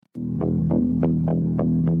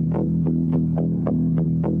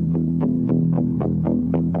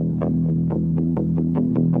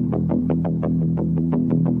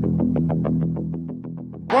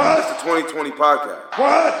2020 podcast.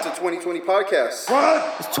 What? It's a 2020 podcast.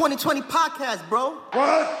 What? It's 2020 podcast, bro.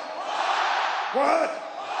 What? What?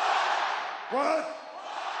 What?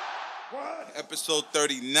 What? Episode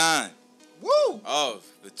 39 Woo! of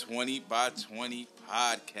the 20 by 20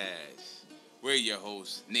 podcast. We're your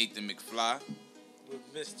hosts, Nathan McFly.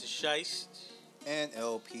 With Mr. Scheist. And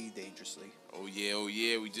LP Dangerously. Oh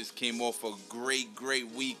yeah. We just came off a great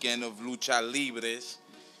weekend of Lucha Libres.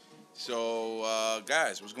 So,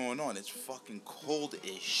 guys, what's going on? It's fucking cold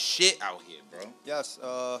as shit out here, bro. Yes,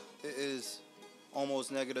 it is almost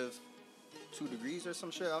negative 2 degrees or some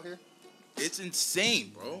shit out here. It's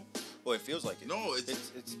insane, bro. Well, it feels like it. No, it's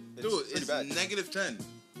dude, pretty it's bad. negative 10.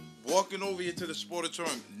 Walking over here to the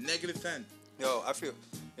Sportatorium, negative 10. Yo, I feel,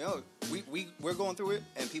 we're going through it,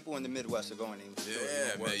 and people in the Midwest are going in.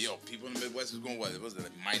 Yeah, man. Yo, people in the Midwest is going, what was it,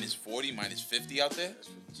 like minus 40, minus 50 out there?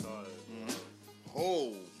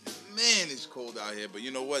 Oh, man, it's cold out here. But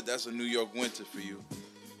you know what? That's a New York winter for you.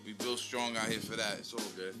 We built strong out here for that. It's all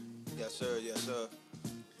good. Yes, sir. Yes, sir.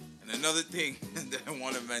 And another thing that I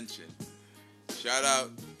want to mention. Shout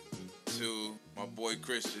out to my boy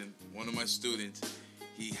Christian, one of my students.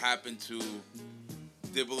 He happened to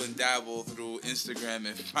dibble and dabble through Instagram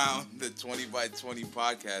and found the 20 by 20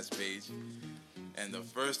 podcast page. And the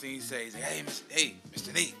first thing he says, hey,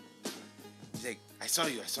 Mr. Nate. He's like, I saw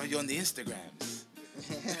you on the Instagrams.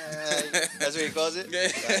 That's what he calls it? Yeah.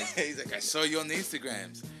 He's like, I saw you on the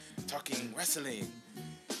Instagrams talking wrestling.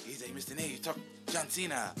 He's like, Mr. Nate, you talk John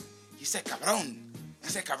Cena. He said cabrón,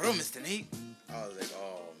 Mr. Nate. I was like,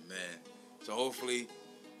 oh, man. So hopefully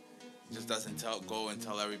just doesn't go and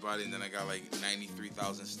tell everybody, and then I got like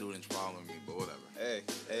 93,000 students following me, but whatever. Hey,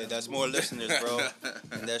 that's more listeners, bro.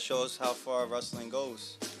 And that shows how far wrestling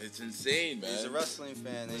goes. It's insane, man. He's a wrestling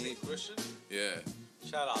fan. And Is he Christian? Yeah.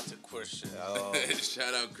 Shout out to Christian. Oh,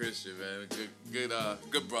 Shout out Christian, man.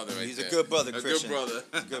 Good brother right he's there. a good brother, Christian. A good brother.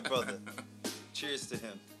 He's a good brother. Cheers to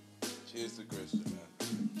him. Cheers to Christian,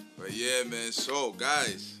 man. But yeah, man. So,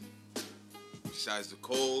 guys, besides the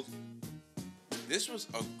cold, this was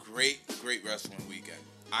a great wrestling weekend,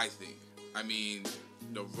 I think. I mean,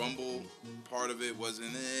 the Rumble part of it wasn't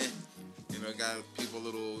got people a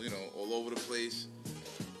little, all over the place.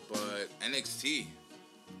 But NXT,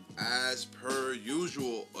 as per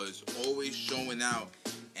usual, is always showing out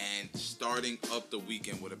and starting up the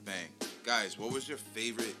weekend with a bang. Guys, what was your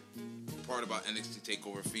favorite part about NXT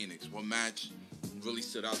TakeOver Phoenix? What match really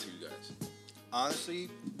stood out to you guys? Honestly,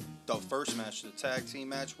 the first match, the tag team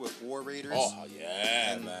match with War Raiders. Oh,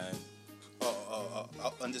 yeah, man.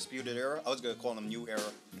 Undisputed Era. I was going to call them New Era.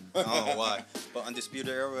 I don't know why. But Undisputed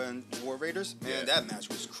Era and War Raiders, man, that match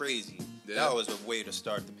was crazy. Yeah. That was a way to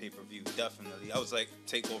start the pay-per-view, definitely. I was like,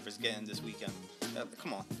 TakeOver's getting this weekend.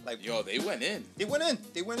 Come on. Yo, they went in. They went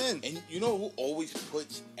in. And you know who always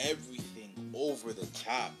puts everything over the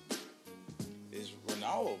top? Is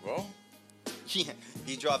Ronaldo, bro. Yeah,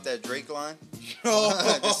 he dropped that Drake line.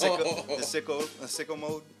 the sicko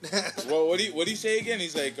mode. Well, what do you say again?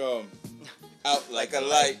 He's like, out like a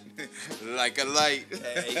light, like a light.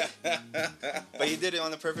 Hey. But he did it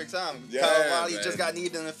on the perfect time. Yeah, Kyle O'Reilly man. just got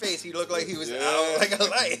kneed in the face. He looked like he was out like a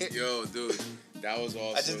light. Yo, dude, that was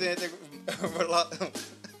awesome. I just didn't think.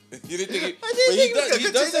 You didn't think he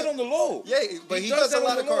he does that on the low. Yeah, but he does a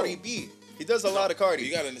lot of Cardi B. B. He does a lot of Cardi.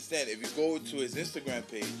 You gotta understand, if you go to his Instagram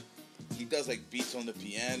page, he does like beats on the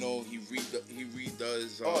piano. He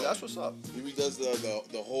redoes. Oh, that's what's up. He redoes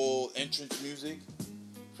the whole entrance music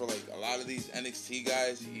for like a lot of these NXT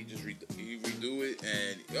guys. He just redo it,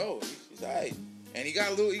 and he's alright. And he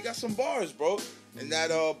got some bars, bro. And that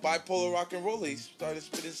bipolar rock and roll, he started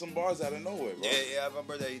spitting some bars out of nowhere, bro. Yeah, I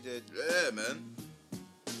remember that he did. Yeah, man.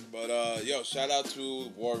 But shout out to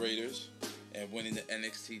War Raiders and winning the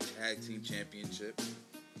NXT Tag Team Championship.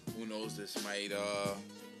 Who knows, this might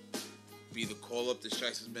be the call-up that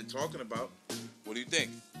Shice has been talking about. What do you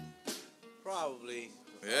think? Probably.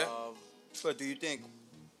 Yeah? But do you think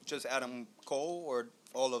just Adam Cole or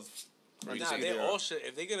all of? Nah, they all should.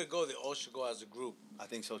 If they're gonna go, they all should go as a group. I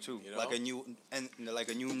think so too. You know? Like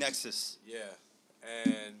a new nexus. Yeah,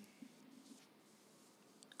 and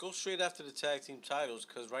go straight after the tag team titles,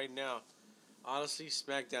 because right now, honestly,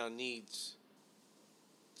 SmackDown needs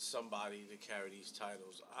somebody to carry these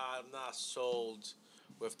titles. I'm not sold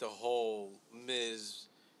with the whole Miz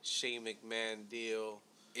Shane McMahon deal.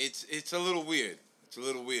 It's a little weird.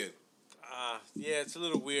 Yeah, it's a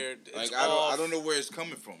little weird. Like I don't know where it's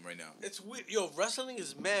coming from right now. It's weird. Yo, wrestling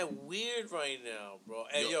is mad weird right now, bro.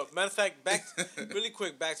 And matter of fact, really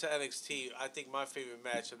quick, back to NXT. I think my favorite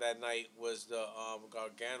match of that night was the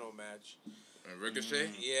Gargano match. And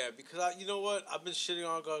Ricochet? Yeah, because you know what? I've been shitting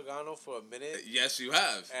on Gargano for a minute, Yes, you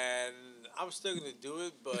have. and I'm still gonna do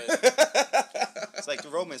it, but It's like the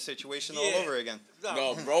Roman situation Yeah. all over again.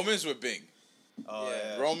 No, Romans with Bing. Oh, Yeah.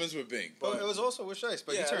 yeah. Romans with Bing. But it was also with Shice,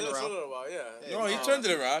 but yeah, he turned that's around. a little while, yeah. No, he Um, turned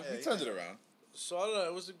it around. yeah, He turned it around. So I don't know.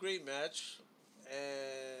 It was a great match,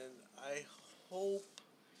 and I hope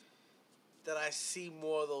that I see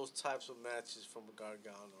more of those types of matches from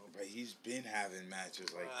Gargano. But he's been having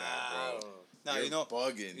matches like I that, don't bro. know. Now, You're you know,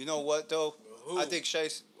 bugging. you know what, though? Who? I think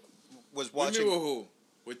Shice was What you watching mean with who?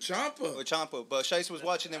 With Ciampa? with Ciampa, but Shice was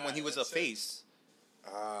watching him when he was a That's it. face.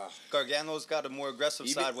 Ah. Gargano's got a more aggressive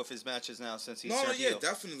Even- side with his matches now since he's No, turned yeah, heel.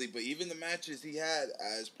 definitely. But even the matches he had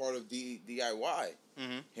as part of DIY,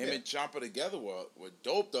 Mm-hmm. him and Ciampa together were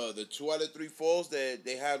dope. The 2 out of 3 falls that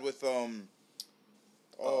they had with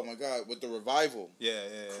oh my god, with the Revival, Yeah.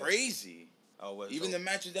 crazy. Oh, was Even the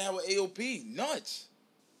matches they had with AOP, nuts.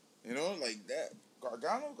 You know, like that.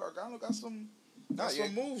 Gargano got some yeah.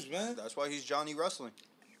 moves, man. That's why he's Johnny Wrestling.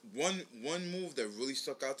 One move that really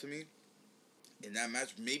stuck out to me in that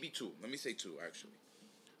match, maybe 2. Let me say 2 actually.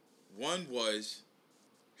 One was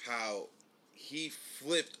how he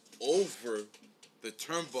flipped over the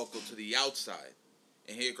turnbuckle to the outside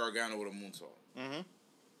and hit Gargano with a moonsault. Mm-hmm.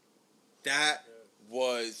 That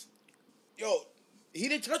was, he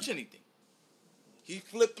didn't touch anything. He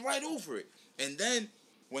flipped right over it, and then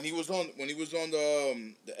when he was on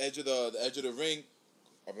the edge of the ring,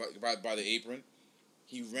 by the apron,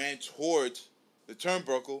 he ran towards the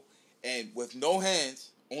turnbuckle, and with no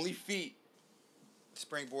hands, only feet,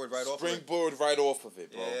 Springboard right off of it. springboard right off of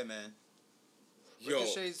it, bro. Yeah, man. Yo,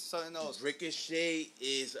 Ricochet's something else. Ricochet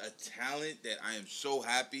is a talent that I am so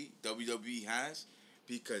happy WWE has,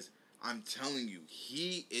 because I'm telling you,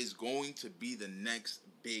 he is going to be the next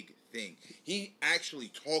big thing. He actually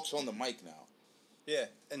talks on the mic now. Yeah,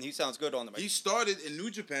 and he sounds good on the mic. He started in New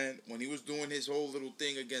Japan when he was doing his whole little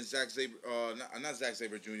thing against Zack Sabre, not Zack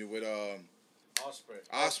Sabre Jr., with Osprey.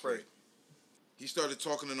 Osprey. He started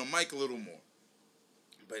talking on the mic a little more.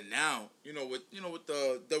 But now, with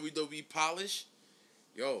the WWE polish,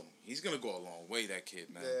 he's gonna go a long way, that kid,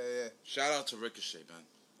 man. Yeah. Shout out to Ricochet, man.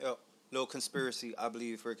 Yo, little conspiracy. I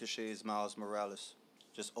believe Ricochet is Miles Morales,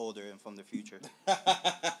 just older and from the future.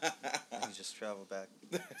 And he just traveled back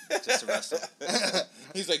just to wrestle.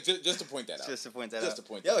 He's like, just to point that out. Just to point that Just out. to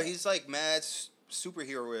point Yo, that out. he's like mad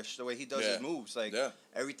superhero-ish the way he does Yeah. his moves. Like Yeah.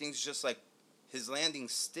 everything's just like his landing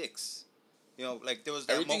sticks. Like there was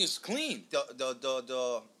that Everything is clean.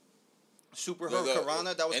 the super The- her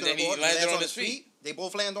Karana that was and gonna then he go up, landed lands on his feet. They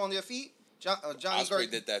both land on their feet. Johnny Osprey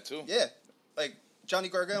did that too. Yeah, like Johnny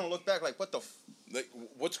Gargano looked back like, what the Like,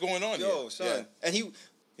 what's going on yo, here? son. Yeah. And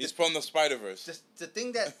He's from the Spider-Verse. the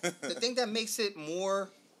thing that makes it more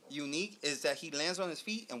unique is that he lands on his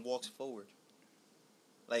feet and walks forward.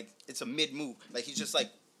 Like it's a mid move. Like he's just like.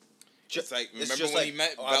 It's like, it's remember just when like, he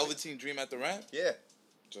met oh, Velveteen Dream at the ramp? Yeah.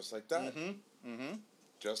 Just like that. Mm-hmm.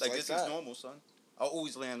 Just Like like this that. is normal, son. I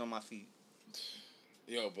always land on my feet.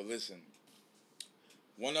 Yo, but listen.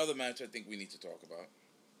 One other match I think we need to talk about.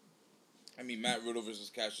 I mean, Matt Riddle versus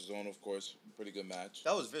Cassius Ohno, of course. Pretty good match.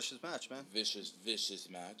 That was a vicious match, man. Vicious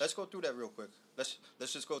match. Let's go through that real quick. Let's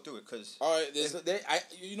just go through it, cause All right,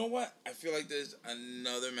 you know what? I feel like there's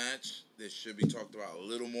another match that should be talked about a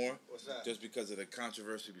little more. What's that? Just because of the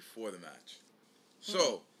controversy before the match.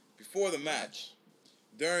 So, before the match,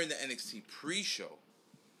 during the NXT pre-show,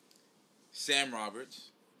 Sam Roberts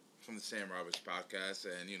from the Sam Roberts podcast,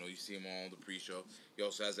 and you see him on the pre-show. He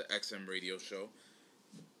also has an XM radio show.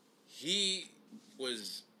 He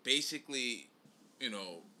was basically,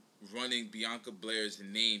 running Bianca Belair's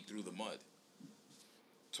name through the mud.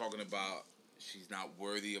 Talking about she's not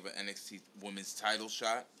worthy of an NXT Women's title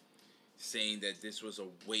shot. Saying that this was a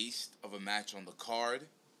waste of a match on the card.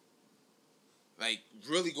 Like,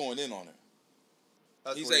 really going in on her.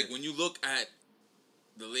 that's He's weird. like, when you look at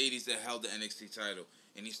the ladies that held the NXT title,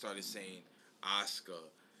 and he started saying Asuka,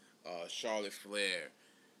 Charlotte Flair,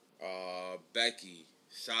 Becky,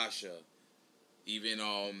 Sasha, even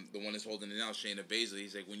the one that's holding it now, Shayna Baszler.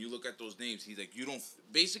 He's like, when you look at those names, he's like, you don't.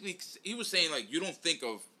 Basically, he was saying like, you don't think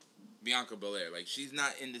of Bianca Belair. Like, she's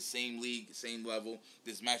not in the same league, same level.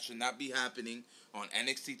 This match should not be happening on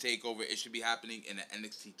NXT TakeOver. It should be happening in an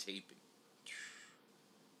NXT taping.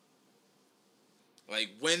 Like,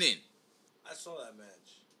 went in. I saw that match.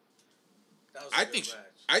 That was I a good think match.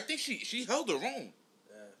 I think she held her own.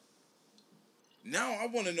 Yeah. Now I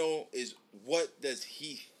want to know is what does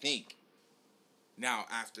he think now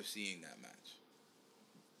after seeing that match?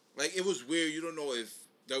 Like, it was weird. You don't know if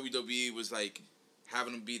WWE was like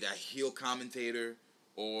having him be that heel commentator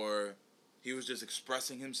or he was just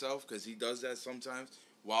expressing himself because he does that sometimes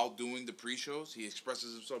while doing the pre-shows. He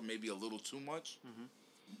expresses himself maybe a little too much. Mm-hmm.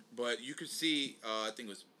 But you could see, I think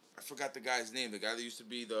it was, I forgot the guy's name, the guy that used to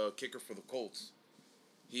be the kicker for the Colts.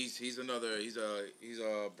 He's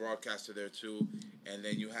a broadcaster there too. And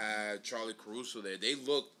then you had Charlie Caruso there. They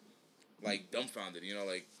looked like dumbfounded, you know,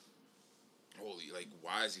 like, holy, like,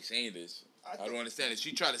 why is he saying this? I don't understand it.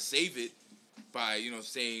 She tried to save it by, you know,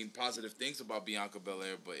 saying positive things about Bianca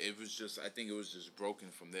Belair, but it was just, I think it was just broken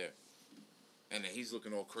from there. And then he's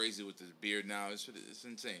looking all crazy with his beard now. It's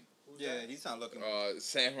insane. Yeah, he's not looking.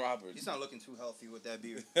 Sam Roberts. He's not looking too healthy with that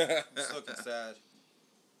beard. He's looking sad.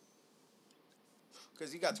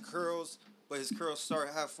 Because he got the curls, but his curls start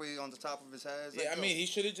halfway on the top of his head. It's Yeah, like, I mean, he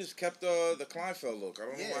should have just kept the Kleinfeld look. I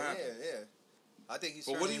don't know what happened. Yeah. I think he's.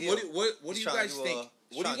 But What do you guys think?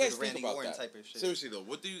 What do you guys think about that? Type of shit. Seriously though,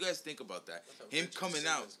 what do you guys think about that? Him coming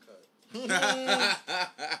out.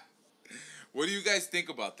 What do you guys think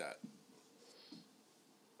about that?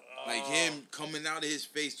 Like him coming out of his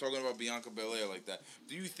face talking about Bianca Belair like that.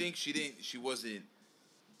 Do you think she wasn't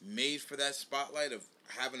made for that spotlight of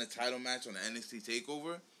having a title match on the NXT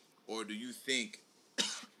TakeOver, or do you think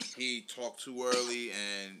he talked too early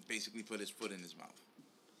and basically put his foot in his mouth?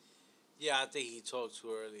 Yeah, I think he talked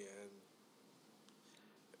too early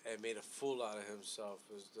and made a fool out of himself.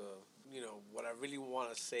 What I really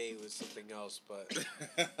want to say was something else, but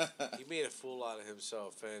he made a fool out of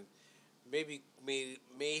himself and maybe made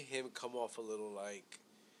him come off a little like,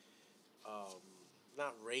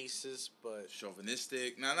 not racist, but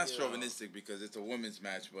chauvinistic. No, not chauvinistic because it's a women's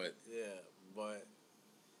match, but yeah, but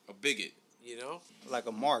a bigot. You know, like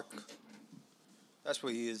a mark. That's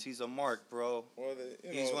what he is. He's a mark, bro. Well,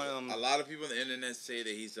 he's one of them. A lot of people on the internet say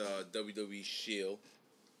that he's a WWE shield,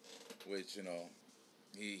 which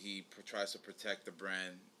he tries to protect the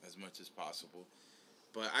brand as much as possible.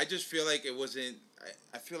 But I just feel like it wasn't.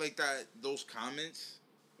 I feel like that those comments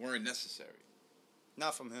weren't necessary.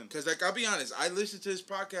 Not from him. Because, like, I'll be honest, I listen to his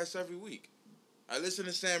podcast every week. I listen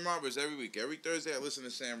to Sam Roberts every week. Every Thursday, I listen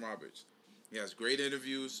to Sam Roberts. He has great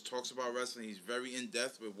interviews, talks about wrestling. He's very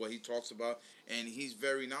in-depth with what he talks about. And he's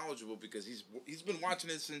very knowledgeable because he's been watching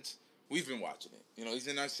it since we've been watching it. You know, he's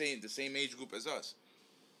in the same age group as us.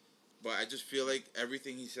 But I just feel like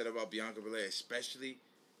everything he said about Bianca Belair, especially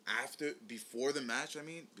before the match,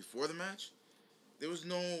 there was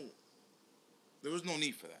no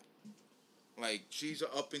need for that. Like, she's an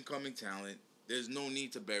up-and-coming talent. There's no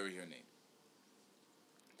need to bury her name.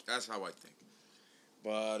 That's how I think.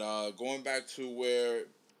 But going back to where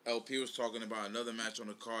LP was talking about another match on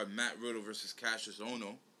the card, Matt Riddle versus Cassius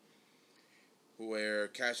Ohno, where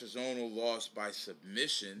Cassius Ohno lost by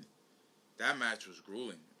submission. That match was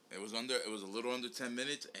grueling. It was a little under 10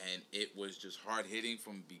 minutes, and it was just hard-hitting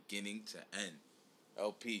from beginning to end.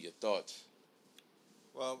 LP, your thoughts?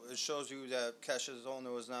 Well, it shows you that Cassius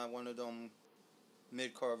Ohno is not one of them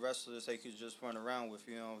mid-card wrestlers they could just run around with.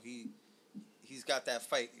 You know, he's got that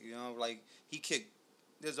fight. You know, like he kicked.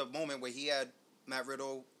 There's a moment where he had Matt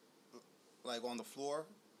Riddle like on the floor,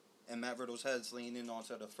 and Matt Riddle's head's leaning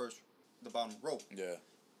onto the bottom rope. Yeah.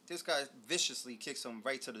 This guy viciously kicks him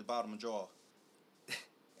right to the bottom jaw.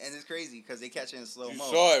 And it's crazy because they catch it in slow mo. You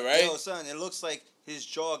saw it, right? Yo, son, it looks like his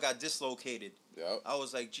jaw got dislocated. Yep. I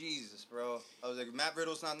was like, Jesus, bro. I was like, Matt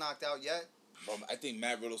Riddle's not knocked out yet? I think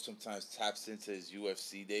Matt Riddle sometimes taps into his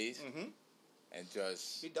UFC days. Mm-hmm. And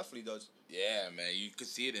just... He definitely does. Yeah, man. You could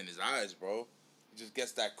see it in his eyes, bro. He just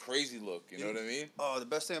gets that crazy look. You know what I mean? Oh, the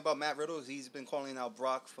best thing about Matt Riddle is he's been calling out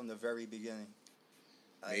Brock from the very beginning.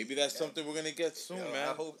 Maybe that's something we're going to get soon,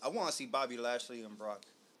 man. I want to see Bobby Lashley and Brock.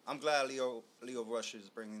 I'm glad Leo Rush is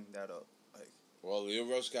bringing that up. Well, Leo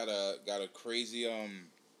Rush got a crazy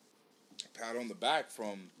pat on the back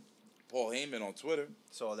from Paul Heyman on Twitter. I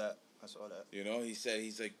saw that. You know, he said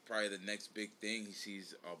he's like probably the next big thing. He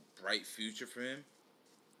sees a bright future for him,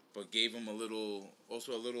 but gave him a little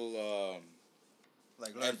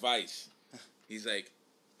advice. He's like,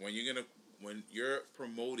 when you're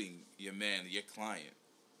promoting your man, your client,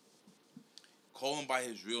 call him by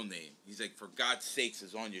his real name. He's like, for God's sakes,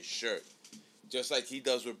 is on your shirt, just like he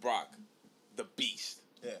does with Brock, the Beast.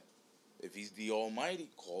 Yeah. If he's the Almighty,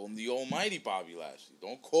 call him the Almighty Bobby Lashley.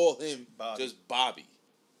 Don't call him just Bobby.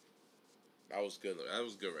 That was good. That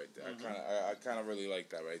was good right there. Mm-hmm. I kind of really like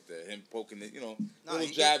that right there. Him poking it, little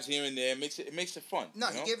jabs here and there. It makes it fun. No,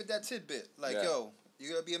 he gave it that tidbit. Like, yo, you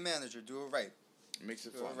gotta be a manager. Do it right. It makes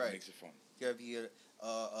it fun. Right. It makes it fun. You gotta be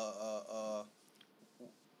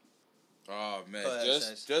Oh man,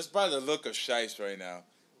 just by the look of Shice right now,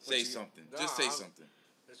 say something. No, just say something.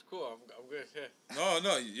 It's cool. I'm good. Yeah.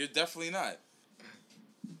 No, you're definitely not.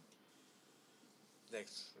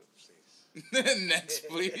 Next, please. Next,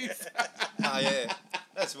 please. Yeah.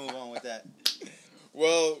 Let's move on with that.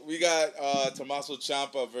 Well, we got Tommaso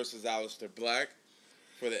Ciampa versus Aleister Black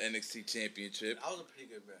for the NXT Championship. That was a pretty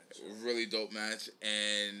good match. Really dope match,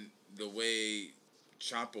 and the way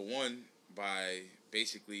Ciampa won by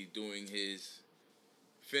basically doing his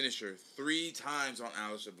finisher 3 times on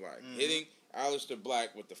Aleister Black, hitting Aleister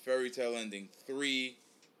Black with the fairy tale ending 3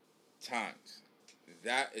 times.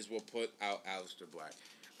 That is what put out Aleister Black.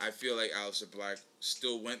 I feel like Aleister Black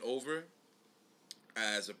still went over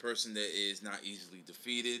as a person that is not easily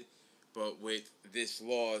defeated, but with this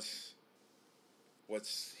loss,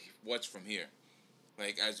 what's from here?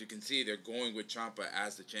 Like, as you can see, they're going with Ciampa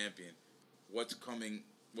as the champion. What's coming?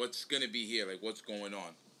 What's gonna be here? Like, what's going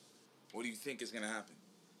on? What do you think is gonna happen?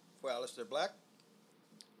 For Aleister Black?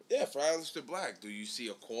 Yeah, for Aleister Black, do you see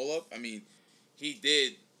a call up? I mean, he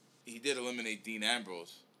did eliminate Dean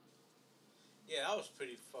Ambrose, Yeah, that was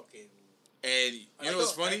pretty fucking. and you know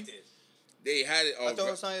what's funny? Effective. They had it. I thought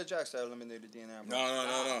it was Nia Jax that eliminated Dean Ambrose.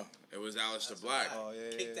 No. It was Aleister Black. Oh,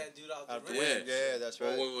 yeah. Kick that dude out Out the the ring. ring. Yeah, that's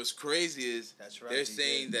right. But what was crazy is That's right, they're he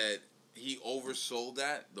saying did. that he oversold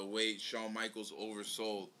that the way Shawn Michaels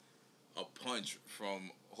oversold a punch from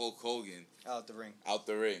Hulk Hogan Out the ring. out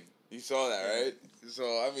the ring. You saw that, right? So,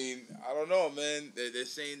 I mean, I don't know, man. They're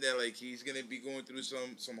saying that, like, he's going to be going through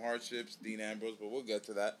some hardships, Dean Ambrose, but we'll get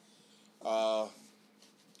to that. But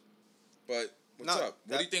what's up?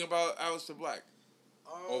 What do you think about Aleister Black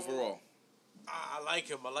overall? I like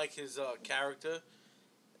him. I like his character.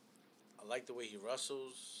 I like the way he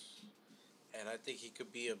wrestles. And I think he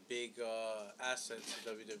could be a big asset to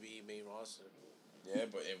WWE main roster. Yeah,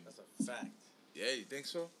 but That's a fact. yeah, you think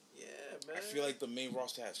so? Yeah, man. I feel like the main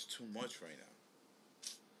roster has too much right now.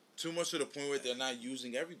 Too much to the point where they're not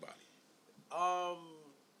using everybody.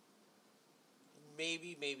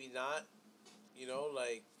 Maybe, maybe not. You know,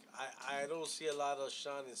 like I don't see a lot of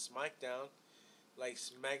Shawn in SmackDown. Like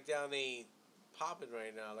SmackDown ain't popping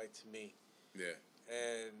right now, like to me. Yeah.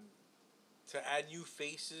 And to add new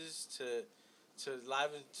faces to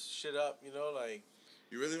liven shit up, you know, like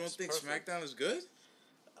You really don't It's think perfect. SmackDown is good?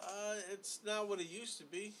 it's not what it used to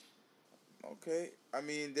be. Okay. I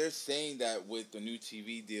mean, they're saying that with the new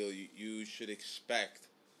TV deal, you should expect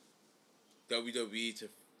WWE to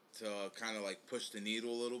kind of like push the needle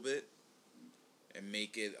a little bit and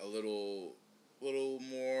make it a little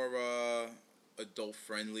more adult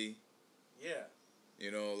friendly. Yeah. You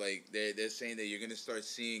know, like they're saying that you're gonna start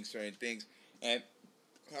seeing certain things, and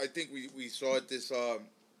I think we saw it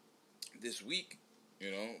this week. You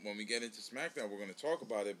know, when we get into SmackDown, we're gonna talk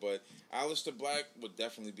about it. But Aleister Black would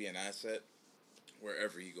definitely be an asset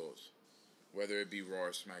wherever he goes, whether it be Raw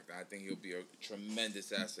or SmackDown. I think he'll be a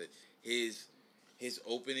tremendous asset. His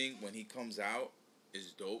opening when he comes out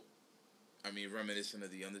is dope. I mean, reminiscent of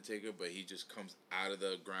The Undertaker, but he just comes out of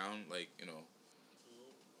the ground, like, you know,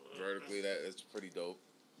 vertically. That's pretty dope.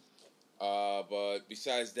 But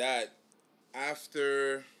besides that,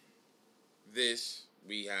 after this,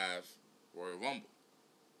 we have Royal Rumble.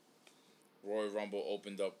 Royal Rumble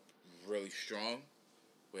opened up really strong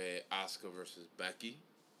with Asuka versus Becky.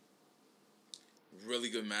 Really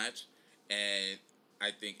good match. And I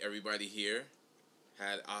think everybody here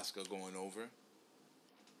had Asuka going over.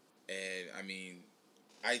 And, I mean,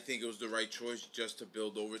 I think it was the right choice just to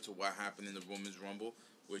build over to what happened in the Women's Rumble,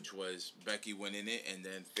 which was Becky winning it and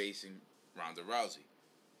then facing Ronda Rousey.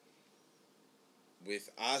 With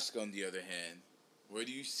Asuka, on the other hand, where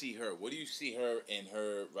do you see her? What do you see her in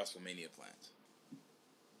her WrestleMania plans?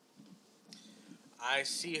 I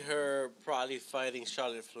see her probably fighting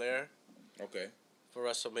Charlotte Flair Okay. for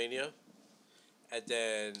WrestleMania. And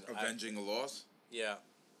then Avenging a loss? yeah.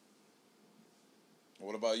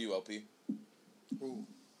 What about you, LP? Who?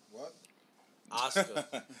 What?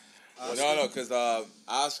 Asuka. No, because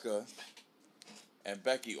Asuka and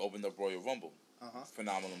Becky opened up Royal Rumble. Uh-huh.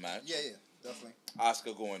 Phenomenal match. Yeah, definitely.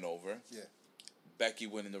 Asuka going over. Yeah. Becky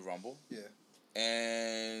winning the Rumble. Yeah.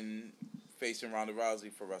 And facing Ronda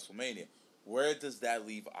Rousey for WrestleMania. Where does that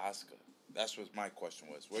leave Asuka? That's what my question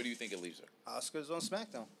was. Where do you think it leaves her? Oscar's on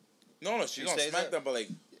SmackDown. No, she's She on stays SmackDown, there. but like,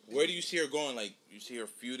 where do you see her going? Like, you see her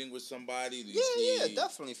feuding with somebody? Do you Yeah, see,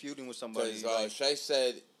 definitely feuding with somebody. Because Like, Shay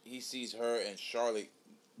said he sees her and Charlotte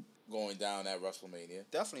going down at WrestleMania.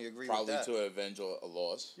 definitely agree Probably with that. to avenge a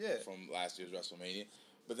loss Yeah. from last year's WrestleMania.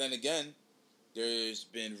 But then again, there's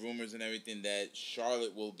been rumors and everything that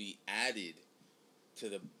Charlotte will be added to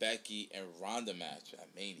the Becky and Ronda match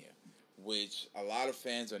at Mania, which a lot of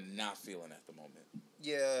fans are not feeling at the moment.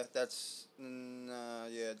 Yeah, that's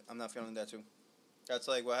yeah, I'm not feeling that too. That's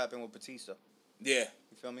like what happened with Batista. Yeah.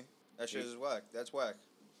 You feel me? That shit is whack. That's whack.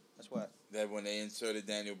 That's why. That when they inserted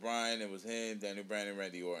Daniel Bryan, it was him, Daniel Bryan, and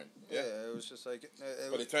Randy Orton. Yeah, it was just like.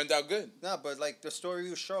 But it turned out good. Nah, but like the story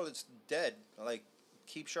with Charlotte's dead. Like,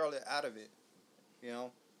 keep Charlotte out of it. You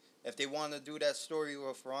know, if they want to do that story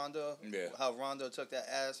with Ronda, how Ronda took that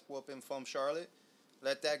ass whooping from Charlotte,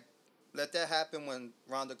 let that happen when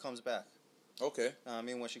Ronda comes back. Okay. I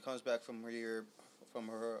mean, when she comes back from her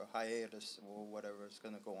hiatus or whatever is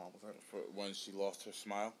gonna go on with her. For when she lost her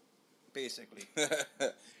smile. Basically,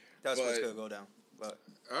 that's what's gonna go down. But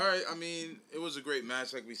all right, I mean, it was a great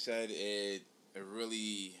match. Like we said, it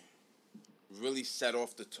really set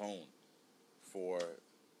off the tone for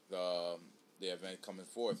the event coming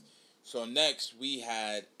forth. So next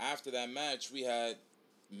after that match, we had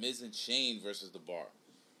Miz and Shane versus The Bar.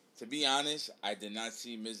 To be honest, I did not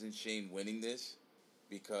see Miz and Shane winning this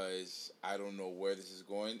because I don't know where this is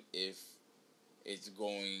going. If it's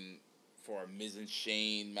going for a Miz and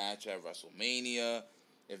Shane match at WrestleMania,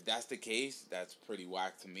 if that's the case, that's pretty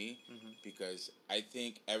whack to me because I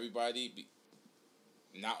think everybody,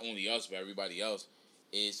 not only us, but everybody else,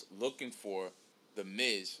 is looking for The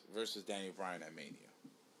Miz versus Daniel Bryan at Mania.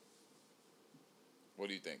 What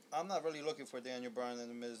do you think? I'm not really looking for Daniel Bryan and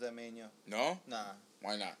The Miz at Mania. No? Nah.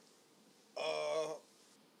 Why not?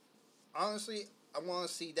 Honestly, I want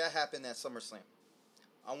to see that happen at SummerSlam.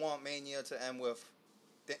 I want Mania to end with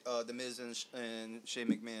the Miz and Shane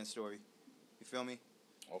McMahon story. You feel me?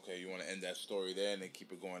 Okay, you want to end that story there and then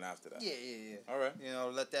keep it going after that. Yeah. All right. You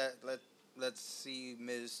know, let's see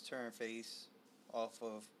Miz turn face off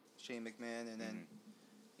of Shane McMahon, and then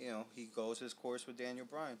you know he goes his course with Daniel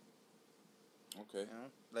Bryan. Okay. You know,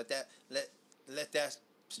 let that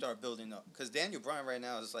start building up because Daniel Bryan right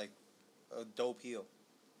now is like a dope heel.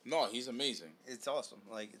 No, he's amazing. It's awesome.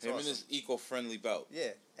 Like it's him awesome. and his eco-friendly belt.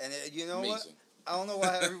 Yeah, and you know amazing. What? I don't know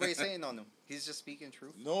why everybody's hating on him. He's just speaking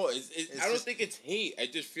truth. No, I don't think it's hate. I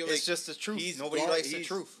just feel like it's just the truth. Nobody likes the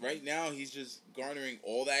truth. Right now, he's just garnering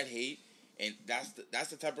all that hate, and that's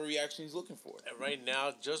the type of reaction he's looking for. And right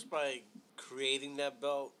now, just by creating that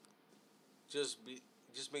belt, just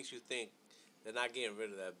makes you think they're not getting rid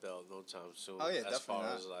of that belt no time soon. Oh yeah, as definitely far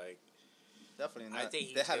not. as like, definitely not. I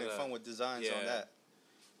think they're having fun with designs on that.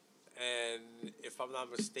 And if I'm not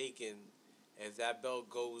mistaken, if that belt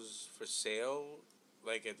goes for sale,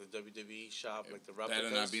 like at the WWE shop, like the replicas,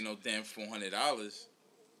 better not be no damn $400.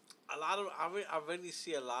 I already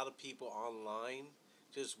see a lot of people online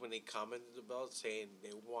just when they comment on the belt saying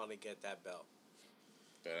they want to get that belt.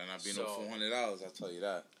 Better not be no $400. I'll tell you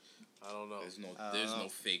that. I don't know. There's no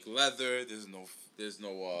fake leather. There's no.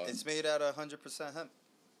 It's made out of 100% hemp.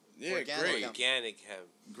 Yeah, organic Organic hemp.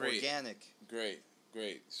 Great. Organic. Great.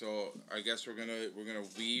 So I guess we're gonna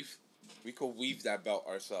weave. We could weave that belt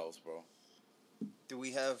ourselves, bro. Do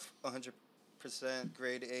we have 100%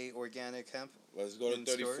 grade A organic hemp? Let's go to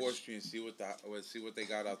 34th storage? Street and see what they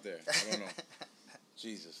got out there. I don't know.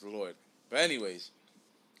 Jesus Lord. But anyways,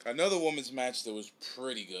 another women's match that was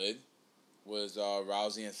pretty good was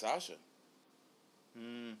Rousey and Sasha.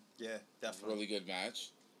 Yeah, definitely. Really good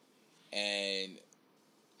match. And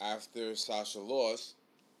after Sasha lost,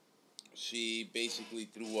 she basically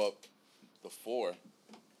threw up the 4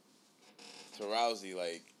 to Rousey,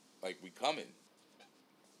 like we coming.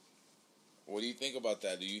 What do you think about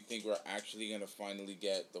that? Do you think we're actually going to finally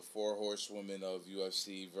get the 4 horsewomen of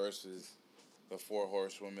UFC versus the 4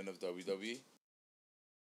 horsewomen of WWE?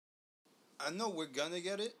 I know we're going to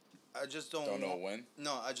get it. I just don't know when?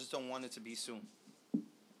 No, I just don't want it to be soon.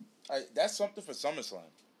 That's something for SummerSlam.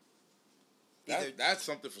 That's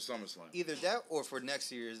something for SummerSlam. Either that or for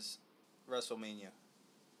next year's WrestleMania.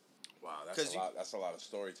 Wow, that's a lot of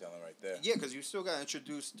storytelling right there. Yeah, because you still got to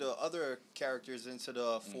introduce the other characters into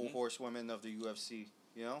the 4 horsewomen of the UFC.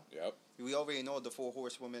 You know. Yep. We already know the 4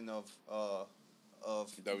 horsewomen of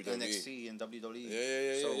WWE. NXT and WWE.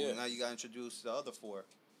 Yeah. So now you got to introduce the other 4.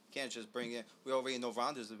 Can't just bring in. We already know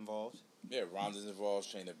Ronda's involved. Yeah, Ronda's involved.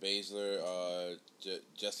 Shayna Baszler,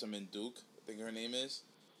 Jessamine Duke, I think her name is,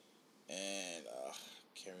 and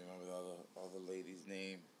can't remember the other lady's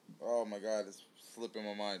name. Oh my God, it's slipping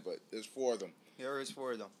my mind. But there's 4 of them. There is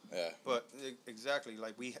 4 of them. Yeah. But exactly,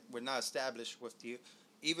 like we're not established with the,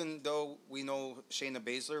 even though we know Shayna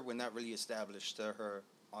Baszler, we're not really established to her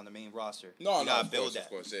on the main roster. No, you gotta of build course, that. Of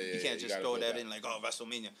course. Yeah, you can't just throw that in like, oh,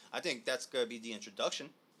 WrestleMania. I think that's gonna be the introduction.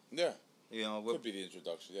 Yeah. You know, could be the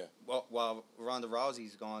introduction. Yeah. Well, while Ronda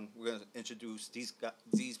Rousey's gone, we're gonna introduce these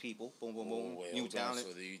people. Boom, boom, boom. New talent.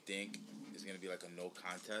 So do you think it's gonna be like a no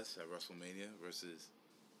contest at WrestleMania versus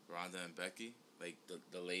Ronda and Becky? Like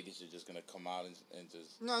the ladies are just gonna come out and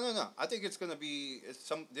just. No. I think it's gonna be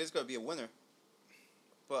there's gonna be a winner,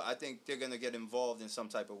 but I think they're gonna get involved in some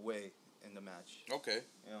type of way. in the match. Okay.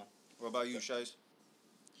 You know. What about you, Shice?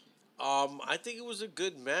 I think it was a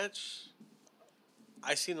good match.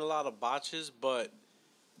 I seen a lot of botches, but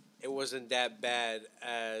it wasn't that bad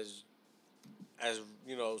as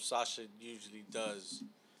Sasha usually does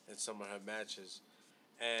in some of her matches,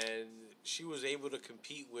 and she was able to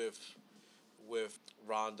compete with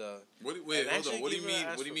Ronda. Wait, And hold on. actually What do you give her mean?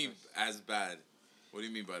 ass What do you mean whooping. as bad? What do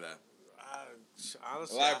you mean by that?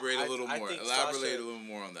 Honestly, Elaborate I a little more. think Elaborate Sasha, a little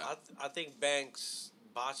more on that. I think Banks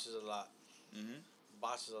botches a lot. Mm-hmm.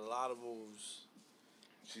 Botches a lot of moves.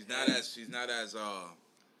 She's not as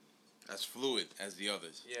fluid as the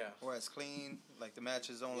others. Yeah. Or as clean, like the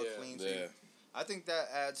matches don't look Yeah. clean to Yeah. you. I think that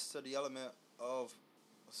adds to the element of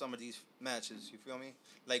some of these matches. You feel me?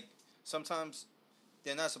 Like sometimes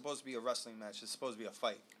they're not supposed to be a wrestling match. It's supposed to be a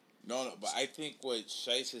fight. No, but I think what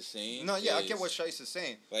Shice is saying. No, yeah, I is, get what Shice is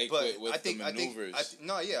saying. Like but with I think, the maneuvers.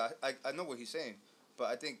 I know what he's saying, but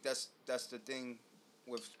I think that's the thing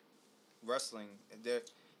with wrestling. They're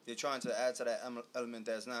trying to add to that element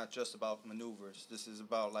that's not just about maneuvers. This is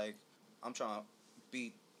about like I'm trying to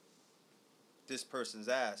beat this person's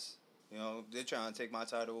ass. You know, they're trying to take my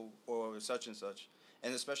title or such and such.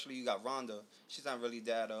 And especially you got Ronda. She's not really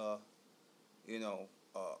that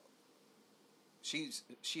she's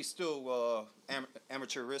still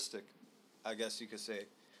amateuristic, I guess you could say.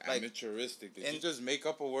 Like, Amateuristic. Did and- you just make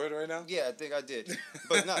up a word right now? yeah, I think I did,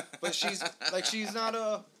 but she's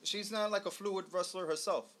not like a fluid wrestler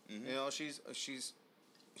herself. Mhm. You know,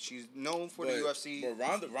 she's known for But- the UFC.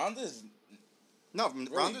 But Ronda's No, really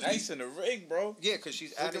Ronda's nice in the ring, bro. yeah, because she's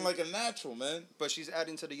She's looking adding like a natural, man. but she's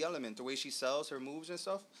adding to the element. The way she sells her moves and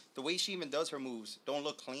stuff, the way she even does her moves don't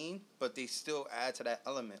look clean, but they still add to that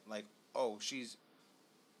element. Like, oh, she's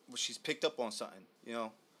picked up on something, you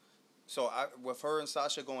know. So with her and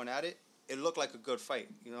Sasha going at it, it looked like a good fight,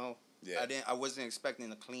 you know. Yeah. I wasn't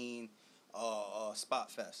expecting a clean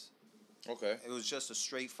spot fest. Okay. It was just a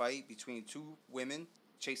straight fight between two women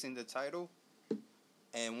chasing the title,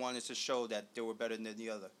 and wanted to show that they were better than the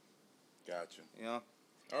other. Gotcha. You know.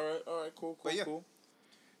 All right, cool. But yeah.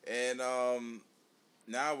 And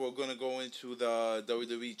now we're gonna go into the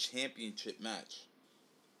WWE Championship match.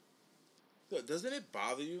 Doesn't it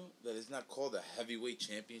bother you that it's not called a heavyweight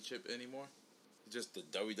championship anymore? It's just the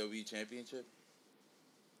WWE Championship,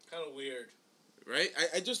 Kind of weird. right?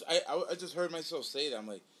 I just heard myself say that. I'm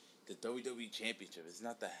like, the WWE Championship is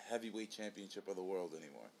not the heavyweight championship of the world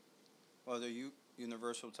anymore. Well, the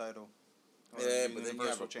Universal title. Or Yeah, the but then you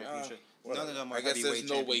Universal have Championship. whatever. None of them are I guess there's heavyweight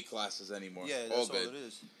no champions. weight classes anymore. Yeah, all that's all good. it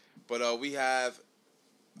is. But we have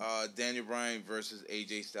Daniel Bryan versus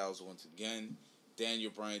AJ Styles once again.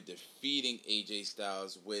 Daniel Bryan defeating AJ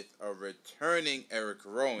Styles with a returning Eric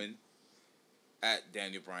Rowan at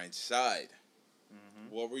Daniel Bryan's side.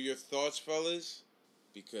 Mm-hmm. What were your thoughts, fellas?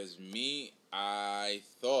 Because I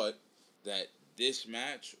thought that this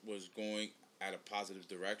match was going at a positive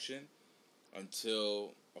direction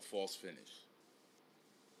until a false finish.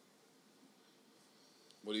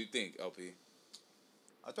 What do you think, LP?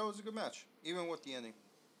 I thought it was a good match, even with the ending.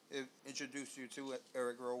 It introduced you to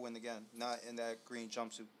Eric Rowan again, not in that green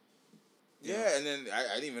jumpsuit. Yeah, and then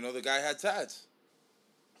I didn't even know the guy had tats.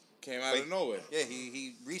 Came out of nowhere. Yeah,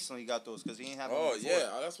 he recently got those because he ain't have them Oh, before. yeah,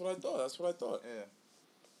 that's what I thought. Yeah.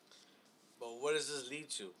 But what does this lead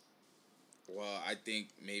to? Well, I think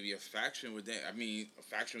maybe a faction with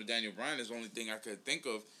Daniel Bryan is the only thing I could think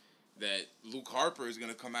of that Luke Harper is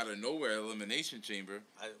going to come out of nowhere, Elimination Chamber.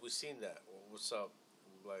 We've seen that. What's up?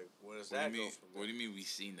 Like, where does What that do you go mean? from What there? do you mean we've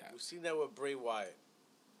seen that? We've seen that with Bray Wyatt.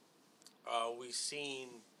 We've seen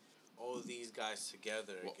all of these guys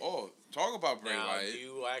together again. Talk about Bray now, Wyatt. do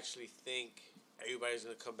you actually think everybody's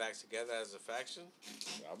going to come back together as a faction?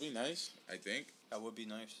 That'll be nice, I think. That would be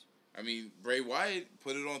nice. I mean, Bray Wyatt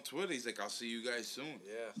put it on Twitter. He's like, I'll see you guys soon.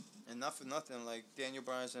 Yeah. And not for nothing, like Daniel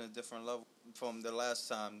Bryan's in a different level from the last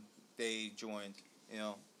time they joined. You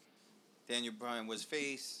know, Daniel Bryan was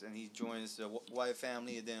face, and he joins the Wyatt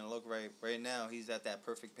family. It didn't look right. Right now, he's at that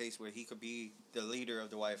perfect pace where he could be the leader of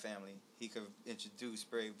the Wyatt family. He could introduce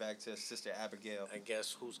Bray back to his sister Abigail. And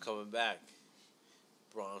guess who's coming back?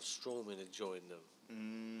 Braun Strowman to join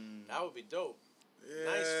them. That would be dope. Yeah,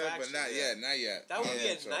 Nice faction but not there. yet. Not yet. That would I don't be a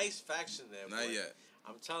think so. nice faction there. Not boy. yet.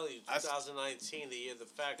 I'm telling you, 2019, the year of the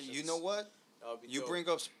factions. You know what? That would be You dope. bring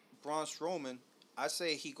up Braun Strowman. I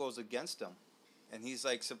say he goes against them. And he's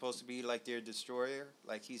like supposed to be like their destroyer.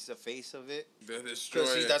 Like he's the face of it. The destroyer.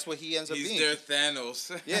 Because that's what he ends up He's being. their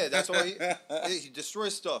Thanos. Yeah, that's why he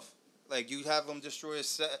destroys stuff. Like you have him destroy a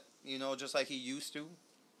set, you know, just like he used to.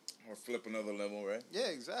 Or flip another level, right? Yeah,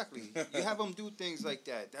 exactly. You have them do things like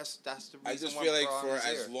that. That's the reason. I just why feel like Braun for is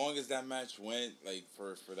as there. long as that match went, like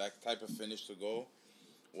for that type of finish to go,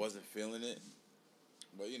 wasn't feeling it.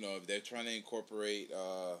 But you know, if they're trying to incorporate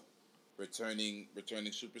returning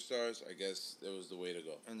superstars, I guess that was the way to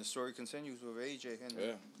go. And the story continues with AJ. And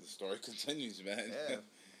Yeah, the story continues, man.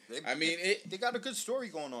 Yeah. I mean, they got a good story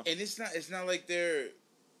going on. and it's not like they're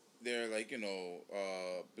like, you know,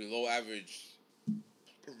 below average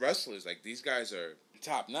wrestlers. Like these guys are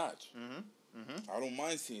top notch. I don't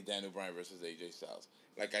mind seeing Daniel Bryan versus AJ Styles.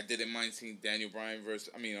 Like I didn't mind seeing Daniel Bryan versus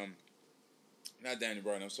not Daniel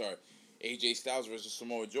Bryan. I'm sorry, AJ Styles versus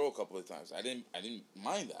Samoa Joe a couple of times. I didn't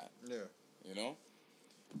mind that. Yeah. You know.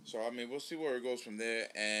 So I mean, we'll see where it goes from there.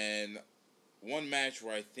 And one match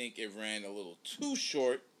where I think it ran a little too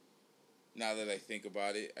short. Now that I think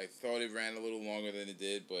about it, I thought it ran a little longer than it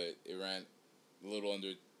did, but it ran a little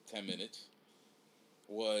under 10 minutes.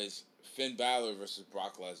 Was Finn Balor versus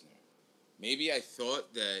Brock Lesnar. Maybe I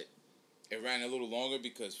thought that it ran a little longer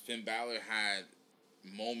because Finn Balor had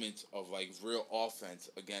moments of like real offense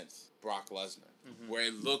against Brock Lesnar, where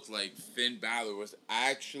it looked like Finn Balor was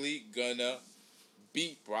actually gonna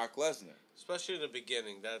beat Brock Lesnar. Especially in the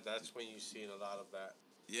beginning, that's when you've seen a lot of that.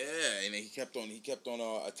 Yeah, and he kept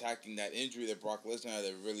on attacking that injury that Brock Lesnar had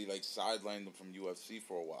that really like sidelined him from UFC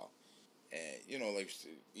for a while. And you know, like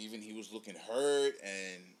even he was looking hurt.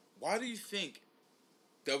 And why do you think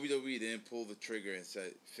WWE didn't pull the trigger and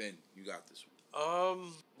said, "Finn, you got this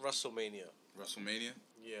one"? WrestleMania. WrestleMania?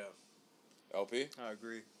 Yeah. LP? I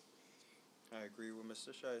agree with Mr.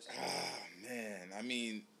 Shice. Ah, man. I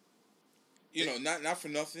mean, you know, not for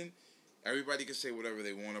nothing. Everybody can say whatever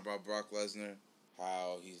they want about Brock Lesnar,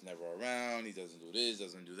 how he's never around, he doesn't do this,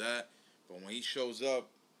 doesn't do that. But when he shows up,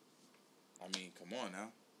 I mean, come on now.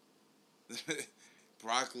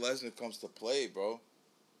 Brock Lesnar comes to play, bro.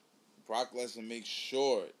 Brock Lesnar makes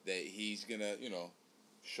sure that he's gonna, you know,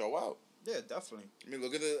 show out. Yeah, definitely. I mean,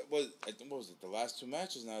 look at what was it? The last two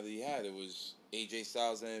matches now that he had, it was AJ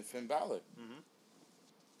Styles and Finn Balor.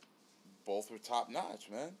 Both were top notch,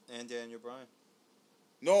 man. And Daniel Bryan.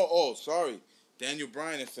 No, sorry, Daniel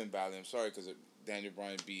Bryan and Finn Balor. I'm sorry because Daniel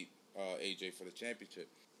Bryan beat AJ for the championship.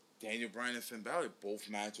 Daniel Bryan and Finn Balor, both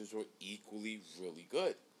matches were equally really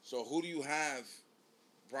good. So who do you have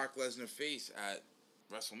Brock Lesnar face at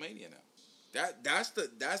WrestleMania now? That's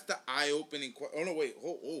the eye-opening question. Oh no, wait.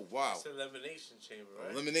 Oh wow. It's Elimination Chamber,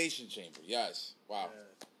 right? Elimination Chamber. Yes. Wow.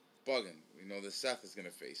 Yeah. Bugging. You know that Seth is gonna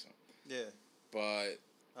face him. Yeah. But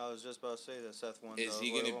I was just about to say that Seth won. is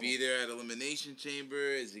he gonna be there at Elimination Chamber?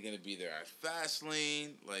 Is he gonna be there at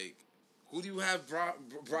Fastlane? Like, who do you have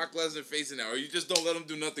Brock Lesnar facing now? Or you just don't let him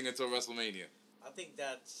do nothing until WrestleMania? I think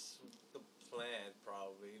that's the plan,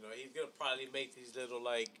 probably. You know, he's gonna probably make these little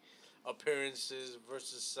like appearances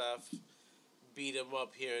versus Seth, beat him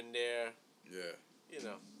up here and there. Yeah. You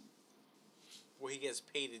know, where he gets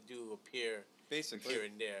paid to do appear basically here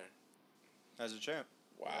and there as a champ.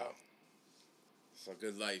 Wow. It's a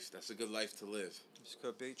good life. That's a good life to live. It's a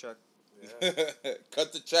good big check. Yeah.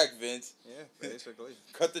 Cut the check, Vince. Yeah, basically.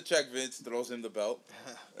 Cut the check, Vince. Throws him the belt.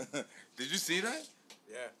 Did you see that?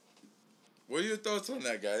 Yeah. What are your thoughts on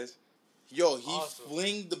that, guys? Yo, he Awesome.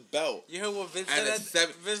 flinged the belt. You heard what Vince At said?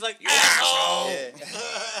 a Vince like, You asshole! Yeah.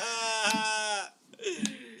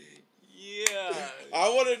 Yeah. I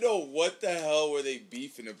want to know what the hell were they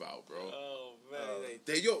beefing about, bro? Oh, man.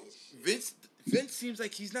 Vince seems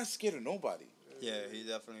like he's not scared of nobody. Yeah, he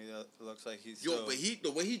definitely looks like he's. Yo, but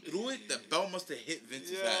the way he threw it, the belt must have hit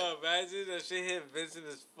Vince's head. Yeah, imagine that shit hit Vince in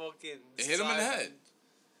his fucking It hit him in the side. head.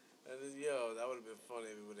 And then, yo, that would have been funny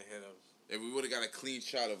if it would have hit him. If we would have got a clean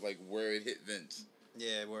shot of like where it hit Vince.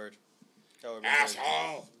 Yeah, word. That would've been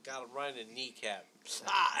Asshole! Got him right in the kneecap.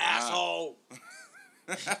 Asshole!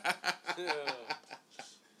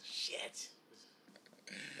 Shit.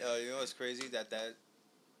 great. Yo, you know what's crazy?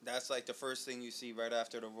 That's like the first thing you see right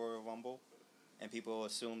after the Royal Rumble, and people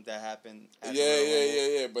assume that happened. At the Royal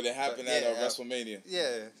Rumble. Yeah. But it happened at WrestleMania.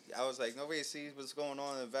 Yeah, I was like, nobody sees what's going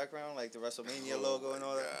on in the background, like the WrestleMania logo and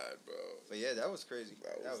all that. God, bro. But yeah, that was crazy.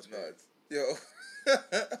 That was crazy. nuts. Yo,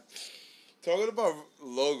 talking about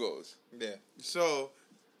logos. Yeah. So,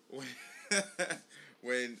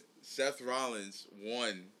 when Seth Rollins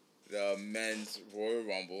won the men's Royal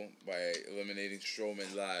Rumble by eliminating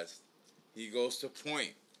Strowman last, he goes to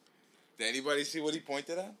point. Did anybody see what he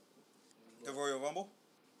pointed at? The Royal Rumble?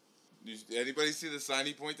 Did anybody see the sign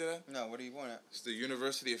he pointed at? No, what do you want at? It's the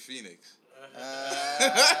University of Phoenix.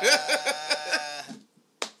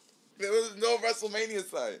 There was no WrestleMania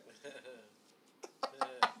sign.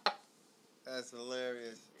 That's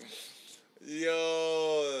hilarious.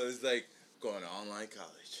 Yo, it's like Going to online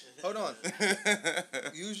college. Hold on.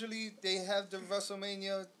 Usually they have the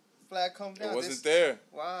WrestleMania flag come down. It wasn't there.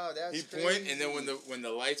 Wow, that's He crazy. point, and then when the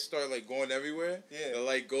lights start like going everywhere, Yeah. the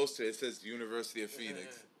light goes to it says University of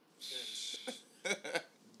Phoenix.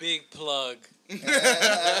 Big plug.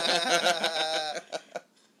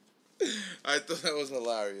 I thought that was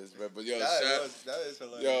hilarious, man. But yo, that is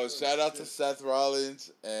hilarious. yo, shout out to Seth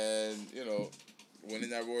Rollins and winning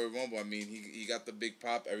that Royal Rumble. I mean, he got the big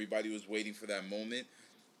pop. Everybody was waiting for that moment.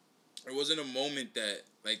 It wasn't a moment that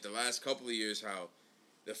like the last couple of years how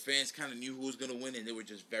the fans kind of knew who was gonna win and they were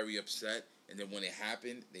just very upset. And then when it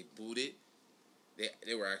happened, they booed it.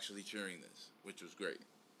 They were actually cheering this, which was great.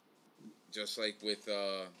 Just like with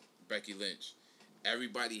Becky Lynch,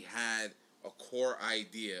 everybody had a core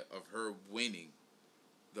idea of her winning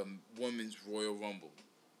the Women's Royal Rumble,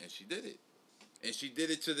 and she did it. And she did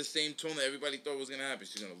it to the same tone that everybody thought was gonna happen.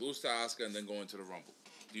 She's gonna lose to Asuka and then go into the Rumble.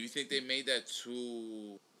 Do you think they made that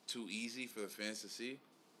too easy for the fans to see?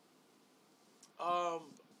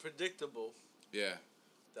 Predictable. Yeah.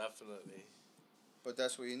 Definitely. But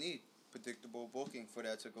that's what you need. Predictable booking for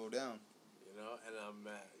that to go down. And I'm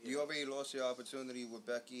mad. You already lost your opportunity with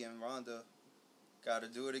Becky and Ronda. Got to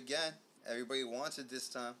do it again. Everybody wants it this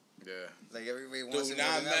time. Yeah. Like everybody wants Do it.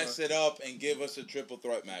 not mess it up and give us a triple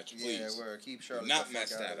threat match, please. Yeah, we're keep Charlotte. Do not the fuck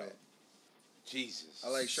mess out that of up. it. Jesus. I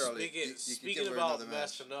like Charlotte. Speaking about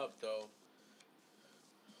messing up, though,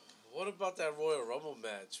 what about that Royal Rumble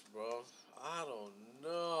match, bro? I don't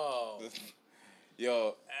know.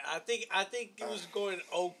 Yo. I think it was going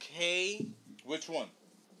okay. Which one?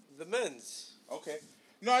 The men's. Okay.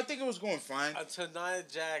 No, I think it was going fine. Until Nia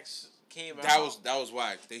Jax came That out. was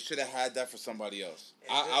whack. They should have had that for somebody else.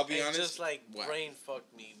 I'll be honest. Just like whack. brain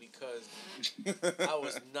fucked me because I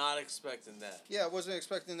was not expecting that. Yeah, I wasn't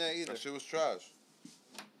expecting that either. That shit was trash.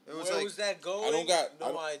 It was Where like was that going? I don't got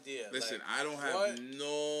no idea. Listen, Like, I don't have what?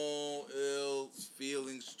 no ill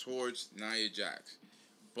feelings towards Nia Jax,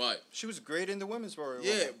 but she was great in the women's Royal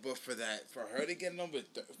yeah, Rumble. but for her to get number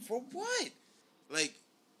for what? Like,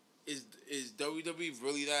 is WWE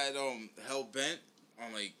really that hell bent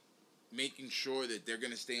on like making sure that they're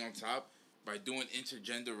gonna stay on top by doing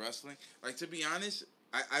intergender wrestling? Like, to be honest,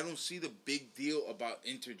 I don't see the big deal about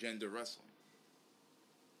intergender wrestling.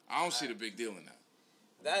 I don't see the big deal in that.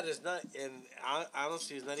 That is not, and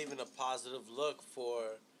honestly, it's not even a positive look for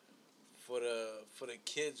the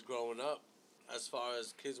kids growing up, as far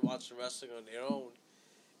as kids watching wrestling on their own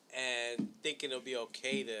and thinking it'll be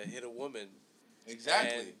okay to hit a woman.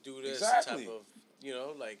 Exactly. And do this exactly. type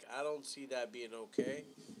of, like, I don't see that being okay.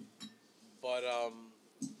 But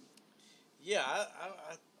yeah,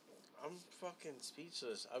 I'm fucking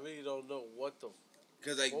speechless. I really don't know what the.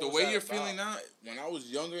 Because, like, what the was way that you're about? feeling now, when I was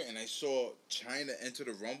younger and I saw China enter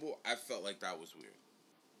the Rumble, I felt like that was weird.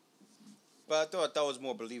 But I thought that was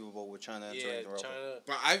more believable with China entering the Rumble.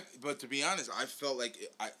 China. But to be honest, I felt like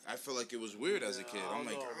it was weird as a kid. I'm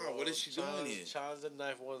like, bro. what is she doing here? China's the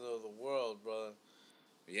ninth wonder of the world, brother.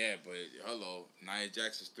 Yeah, but hello, Nia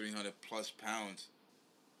Jax is 300 plus pounds.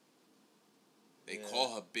 They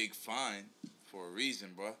call her Big Fine for a reason,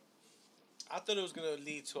 bro. I thought it was gonna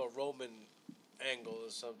lead to a Roman angle or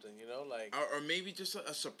something, like. Or maybe just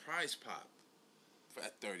a surprise pop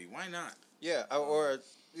at 30. Why not? Yeah, or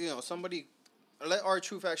somebody let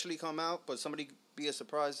R-Truth actually come out, but somebody be a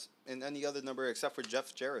surprise in any other number except for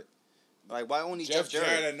Jeff Jarrett. Like, why only Jeff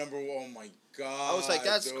Jarrett? at number 1. Oh my god! I was like,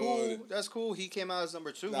 that's dude. cool. That's cool. He came out as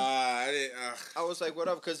number 2. Nah, I didn't. I was like, what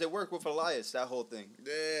up? Because they work with Elias, that whole thing.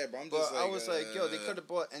 Yeah, but I'm But just like, I was like, yo, they could have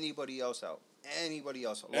brought anybody else out. MVP.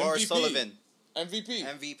 Lars Sullivan.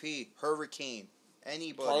 MVP. Hurricane.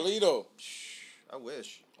 Anybody. Carlito. I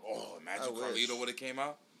wish. Oh, imagine I wish. Carlito would have came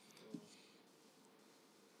out.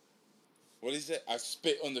 What is it? I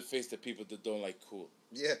spit on the face of people that don't like cool.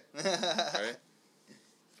 Yeah. Right?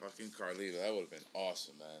 Fucking Carlito. That would have been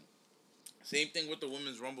awesome, man. Same thing with the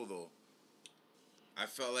Women's Rumble, though. I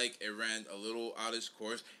felt like it ran a little out of its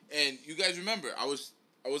course. And you guys remember, I was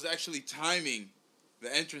actually timing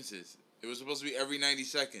the entrances. It was supposed to be every 90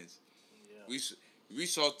 seconds. Yeah. We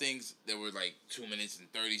saw things that were like 2 minutes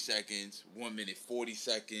and 30 seconds, 1 minute 40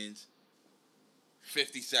 seconds,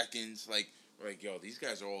 50 seconds. Like, we're like, yo, these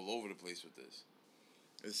guys are all over the place with this.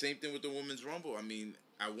 The same thing with the Women's Rumble. I mean,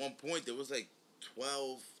 at one point, there was like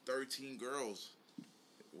 12, 13 girls.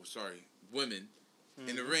 Women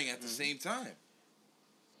in the ring at the same time.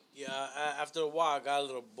 Yeah, after a while, it got a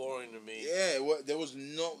little boring to me. Yeah, there was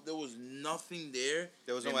nothing there.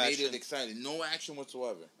 There was that no made action. it exciting. No action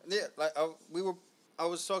whatsoever. Yeah, like I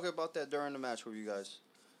was talking about that during the match with you guys.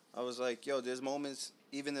 I was like, yo, there's moments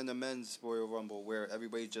even in the men's Royal Rumble where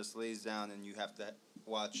everybody just lays down and you have to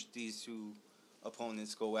watch these two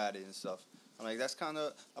opponents go at it and stuff. I'm like, that's kind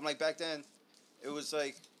of. I'm like, back then, it was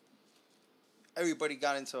like everybody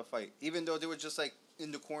got into a fight, even though they were just like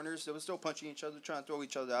in the corners. They were still punching each other, trying to throw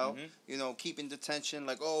each other out. You know, keeping the tension.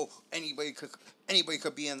 Like, oh, anybody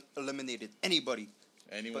could be eliminated. Anybody.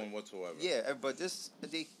 Anyone whatsoever. Yeah, but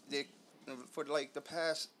they for like the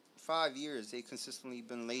past 5 years they consistently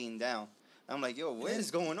been laying down. I'm like, yo, what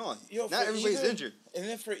is going on? Yo, not everybody's either, injured. And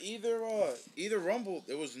then for either Rumble,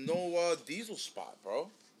 there was no Diesel spot, bro.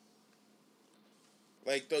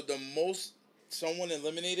 Like the most someone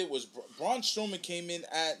eliminated was Braun Strowman came in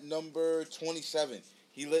at number 27.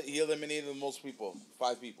 He eliminated the most people,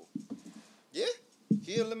 5 people. Yeah,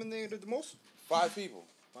 he eliminated the most. 5 people.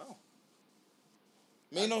 Wow.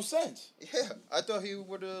 Made no sense. Yeah, I thought he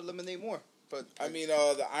would eliminate more. But I mean,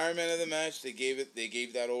 the Iron Man of the match, they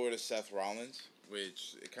gave that over to Seth Rollins,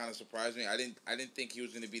 which it kind of surprised me. I didn't think he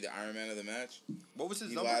was going to be the Iron Man of the match. What was his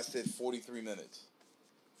he number? He lasted 43 minutes.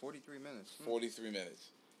 43 minutes. 43 minutes.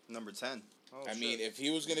 Number 10. Oh, I mean, if he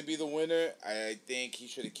was going to be the winner, I think he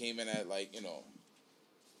should have came in at, like, you know,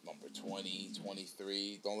 number 20,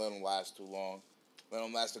 23. Don't let him last too long. Let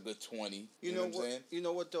him last a good 20. You know what I'm saying? You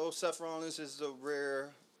know what, though? Seth Rollins is the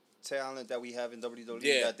rare talent that we have in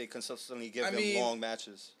WWE that they consistently give him long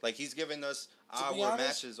matches. Like, he's giving us our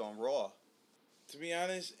matches on Raw. To be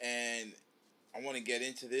honest, and I want to get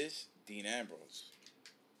into this, Dean Ambrose.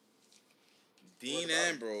 Dean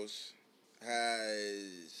Ambrose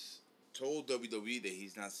has told WWE that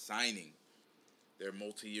he's not signing their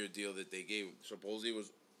multi-year deal that they gave. Supposedly it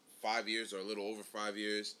was 5 years or a little over 5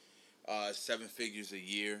 years, 7 figures a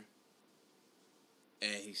year,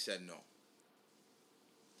 and he said no.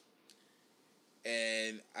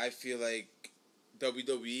 And I feel like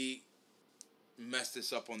WWE messed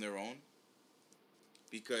this up on their own.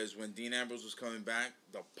 Because when Dean Ambrose was coming back,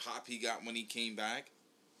 the pop he got when he came back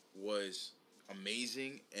was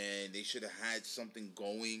amazing. And they should have had something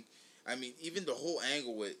going. I mean, even the whole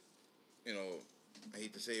angle with, you know, I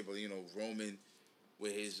hate to say it, but, you know, Roman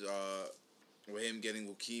with his, with him getting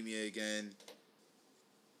leukemia again.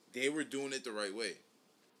 They were doing it the right way.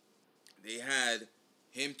 They had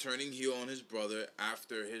him turning heel on his brother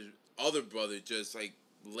after his other brother just like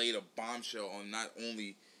laid a bombshell on not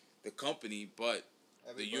only the company but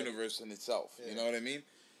the universe in itself. Yeah. You know what I mean?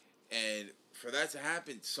 And for that to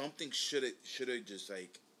happen, something should have just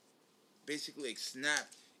like basically like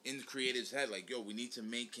snapped in the creative's head. Like, yo, we need to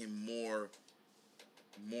make him more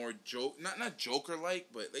not Joker like,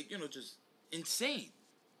 but like, you know, just insane.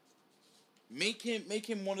 Make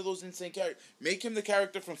him one of those insane characters. Make him the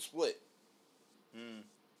character from Split.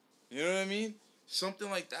 You know what I mean? Something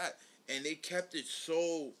like that. And they kept it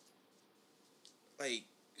so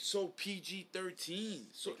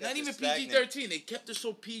PG-13. So not even PG-13. They kept it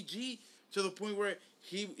so PG to the point where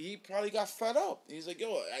he probably got fed up. He's like,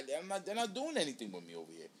 yo, they're not doing anything with me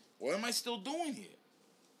over here. What am I still doing here?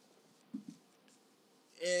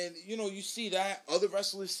 And, you know, you see that. Other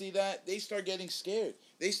wrestlers see that. They start getting scared.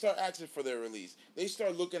 They start asking for their release. They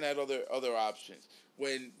start looking at other options.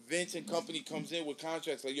 When Vince and company comes in with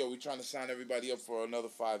contracts like, yo, we're trying to sign everybody up for another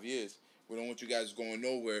 5 years. We don't want you guys going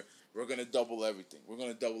nowhere. We're going to double everything. We're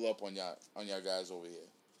going to double up on y'all guys over here.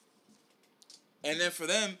 And then for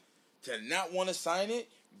them to not want to sign it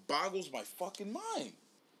boggles my fucking mind.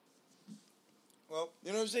 Well,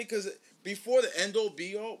 you know what I'm saying? Because before the end-all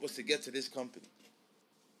be-all was to get to this company.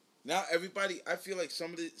 Now everybody, I feel like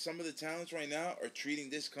some of the talents right now are treating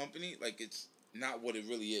this company like it's not what it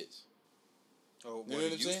really is. Or what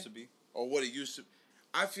it used to be. Or what it used to.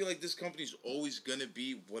 I feel like this company's always gonna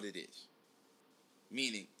be what it is.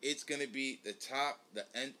 Meaning, it's gonna be the top, the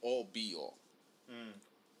end all, be all.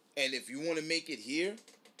 And if you want to make it here,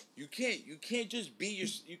 you can't just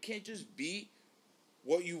be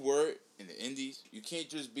what you were in the Indies. You can't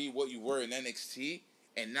just be what you were in NXT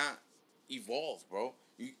and not evolve, bro.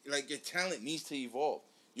 Like, your talent needs to evolve.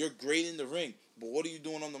 You're great in the ring, but what are you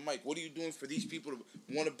doing on the mic? What are you doing for these people to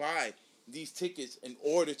want to buy these tickets in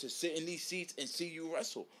order to sit in these seats and see you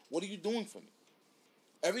wrestle? What are you doing for me?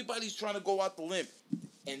 Everybody's trying to go out the limb.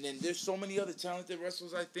 And then there's so many other talented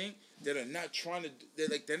wrestlers, I think, that are not trying to,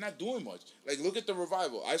 they're not doing much. Like, look at the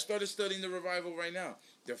Revival. I started studying the Revival right now.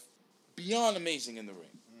 They're beyond amazing in the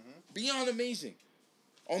ring. Beyond amazing.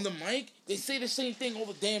 On the mic, they say the same thing all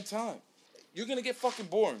the damn time. You're going to get fucking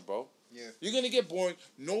boring, bro. Yeah. You're going to get boring.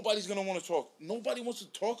 Nobody's going to want to talk. Nobody wants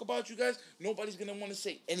to talk about you guys. Nobody's going to want to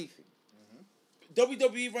say anything.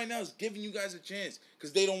 WWE right now is giving you guys a chance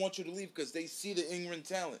because they don't want you to leave because they see the in-ring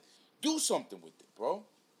talent. Do something with it, bro.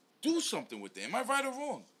 Do something with it. Am I right or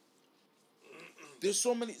wrong? There's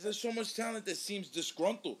so much talent that seems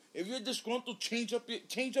disgruntled. If you're disgruntled, change up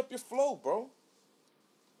your flow, bro.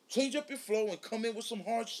 Change up your flow and come in with some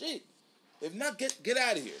hard shit. If not, get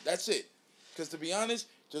out of here. That's it. Because to be honest,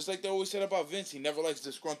 just like they always said about Vince, he never likes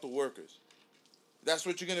disgruntled workers. If that's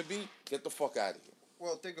what you're gonna be, get the fuck out of here.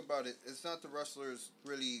 Well, think about it. It's not the wrestlers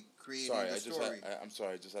really creating the story. I'm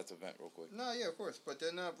sorry, I just had to vent real quick. No, yeah, of course. But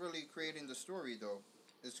they're not really creating the story, though.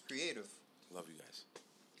 It's creative. Love you guys.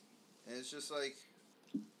 And it's just like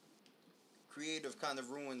creative kind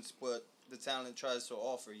of ruins what the talent tries to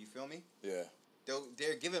offer. You feel me? Yeah.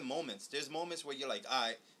 They're given moments. There's moments where you're like, all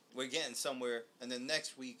right, we're getting somewhere. And then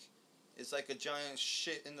next week, it's like a giant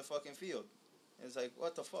shit in the fucking field. And it's like,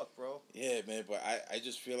 what the fuck, bro? Yeah, man, but I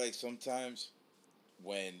just feel like sometimes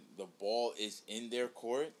when the ball is in their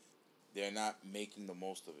court, they're not making the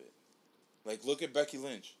most of it. Like, look at Becky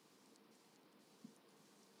Lynch.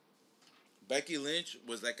 Becky Lynch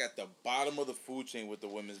was like at the bottom of the food chain with the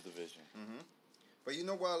women's division. Mm-hmm. But you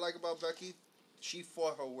know what I like about Becky? She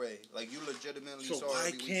fought her way. Like, you legitimately So saw her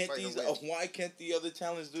why can't fight her way. why can't the other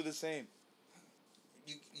talents do the same?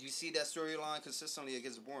 You see that storyline consistently, it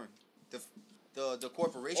gets boring. The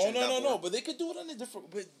corporation. Oh no! But they could do it on a different.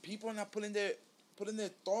 But people are not putting their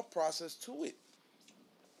thought process to it.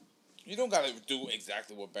 You don't gotta do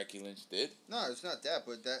exactly what Becky Lynch did. No, it's not that.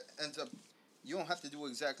 But that ends up. You don't have to do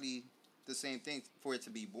exactly the same thing for it to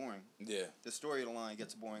be boring. Yeah. The storyline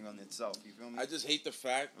gets boring on itself. You feel me? I just hate the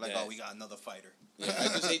fact like, that, oh, we got another fighter. Yeah, I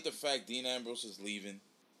just hate the fact Dean Ambrose is leaving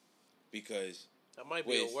because That might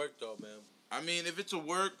be a work though, man. I mean, if it's a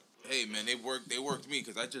work, hey man, they worked me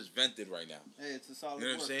because I just vented right now. Hey, it's a solid. You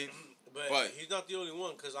know work. what I'm saying? But he's not the only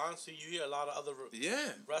one, because honestly, you hear a lot of other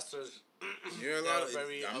wrestlers. You're a lot of.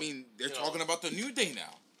 I mean, they're talking about the New Day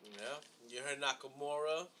now. Yeah, you heard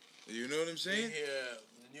Nakamura. You know what I'm saying? You hear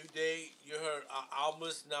the New Day. You heard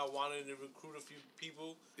Almas now wanting to recruit a few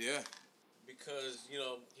people. Yeah. Because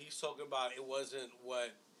he's talking about it wasn't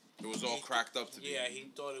what it was all cracked up to be. Yeah,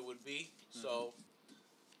 he thought it would be. Mm-hmm. So,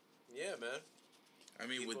 yeah, man. I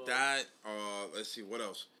mean, with that, let's see what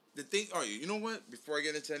else. The thing, you know what? Before I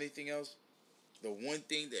get into anything else, the one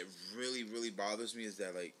thing that really, really bothers me is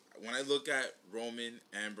that, like, when I look at Roman,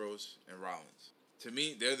 Ambrose, and Rollins, to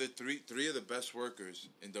me, they're the three of the best workers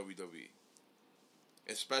in WWE.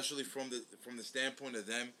 Especially from the standpoint of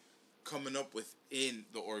them coming up within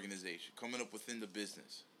the organization, coming up within the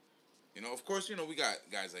business. Of course, we got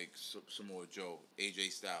guys like Samoa Joe,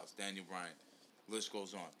 AJ Styles, Daniel Bryan, list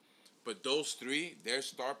goes on. But those three, their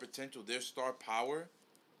star potential, their star power,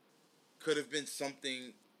 could have been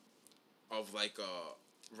something of like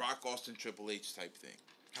a Rock Austin Triple H type thing.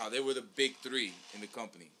 How they were the big three in the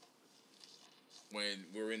company when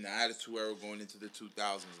we were in the Attitude Era going into the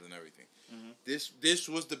 2000s and everything. Mm-hmm. This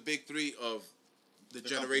was the big three of the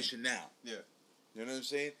generation company. Now. Yeah. You know what I'm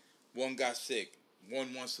saying? One got sick.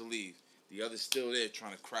 One wants to leave. The other's still there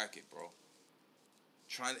trying to crack it, bro.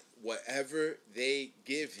 Whatever they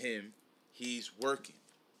give him, he's working.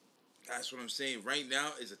 That's what I'm saying. Right now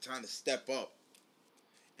is a time to step up.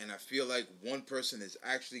 And I feel like one person is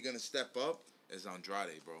actually going to step up is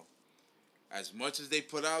Andrade, bro. As much as they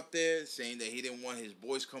put out there saying that he didn't want his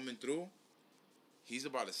boys coming through, he's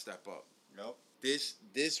about to step up. Yep.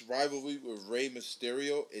 This rivalry with Rey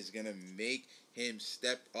Mysterio is going to make him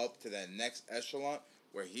step up to that next echelon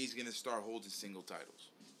where he's going to start holding single titles.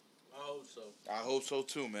 I hope so. I hope so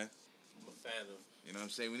too, man. I'm a fan of. You know what I'm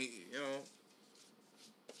saying? We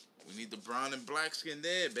need the brown and black skin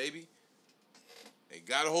there, baby. They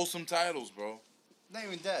gotta hold some titles, bro. Not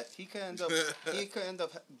even that. He could end up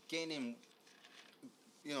gaining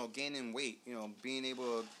weight. Being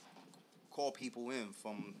able to call people in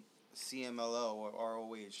from CMLL or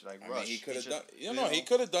ROH like Rush. He could have done. He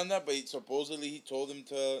could have done that, but supposedly he told him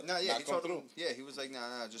to not come through. He was like,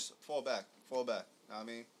 nah, just fall back. I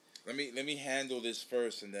mean, let me handle this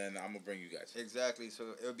first, and then I'm gonna bring you guys. Exactly.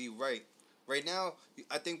 So it'll be right. Right now,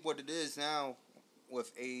 I think what it is now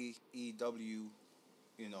with AEW,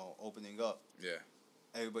 opening up. Yeah.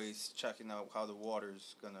 Everybody's checking out how the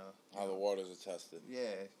water's gonna. How the waters are tested.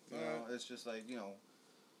 Yeah. It's just like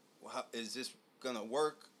how, is this gonna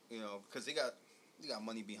work? Because they got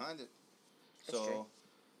money behind it. That's true.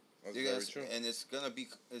 That's very true. And it's gonna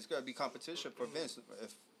be competition for Vince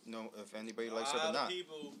if anybody likes it or not. A lot of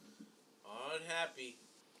people aren't happy.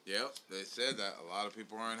 Yep, they said that. A lot of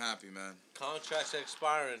people aren't happy, man. Contracts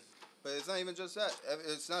expiring. But it's not even just that.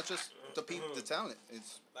 It's not just the people, the talent.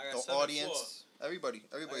 It's like the audience. Before,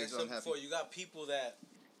 everybody's unhappy. Before, you got people that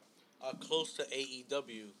are close to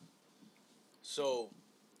AEW. So,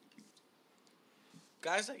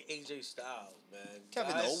 guys like AJ Styles, man.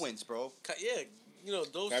 Kevin Owens, bro. Yeah,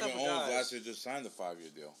 those Kevin type of Owens guys. last year just signed a 5-year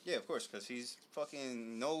deal. Yeah, of course, because he's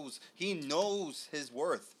fucking knows. He knows his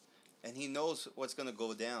worth, and he knows what's gonna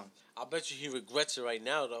go down. I bet you he regrets it right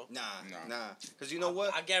now, though. Nah. Nah. Because you know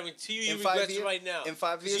what? I guarantee you he In 5 regrets years- it right now. in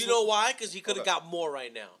 5 years, You know why? Because he could have Okay. got more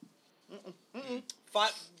right now.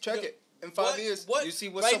 Check it. In 5 years, What? you see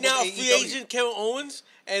what's right up now, with free AEW. agent Kevin Owens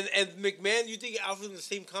and McMahon. You think out in the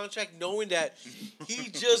same contract, knowing that he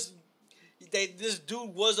just this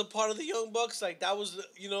dude was a part of the Young Bucks, like that was All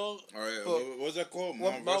right, Well, what's that called?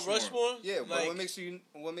 well, Mount Rushmore. Yeah, but like, what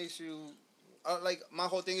makes you? Like my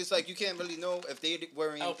whole thing is like you can't really know if they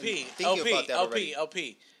weren't even LP, thinking about that already.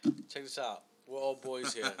 LP. Check this out. We're old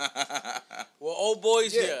boys here. We're old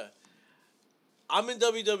boys Yeah. here. I'm in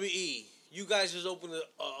WWE. You guys just opened a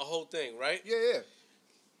whole thing, right? Yeah.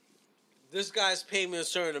 This guy's paying me a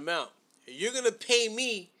certain amount. You're gonna pay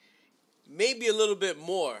me maybe a little bit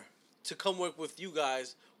more to come work with you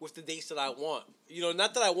guys with the dates that I want.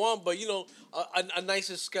 Not that I want, but a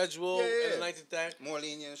nicer schedule and a nicer thing. More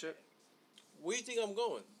lenient and shit. Where do you think I'm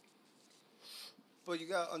going? But you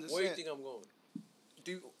gotta understand. Where do you think I'm going?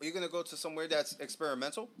 You're gonna go to somewhere that's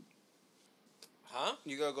experimental? Huh?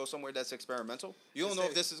 You gotta go somewhere that's experimental. You don't know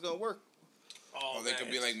if this is gonna work. Oh, Or they could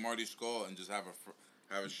man. be like Marty Scurll and just have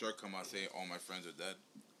a shirt come out saying all my friends are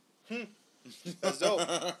dead. That's dope.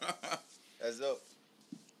 That's dope.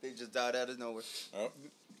 They just died out of nowhere. Yep.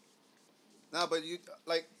 Nah, but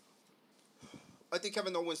I think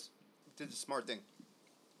Kevin Owens did the smart thing.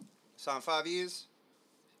 Sign 5 years.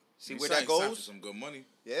 See where that Signed for goes. some good money.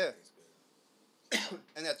 Yeah.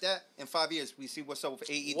 And at that, in 5 years, we see what's up with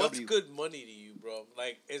AEW. What's good money to you, bro?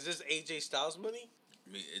 Like, is this AJ Styles money?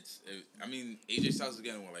 I mean, AJ Styles is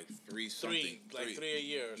getting like three something. Three a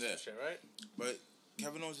year or some shit, right? But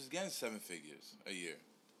Kevin Owens is getting 7 figures a year.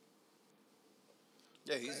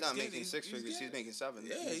 Yeah, he's not making he's 6 figures. getting- He's making 7.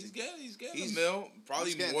 Yeah, Easy. he's getting He's- a mil. Probably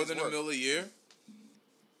he's getting more his than worth. $1 million a year.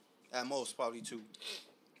 At most, probably 2.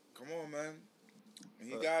 Come on, man. He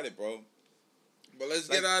But- got it, bro. But let's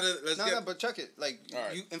Like, get out of. Let's No, get. but check it. Like, All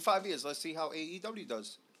right. in 5 years, let's see how AEW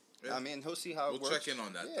does. Yeah. I mean, he'll see how it We'll works. check in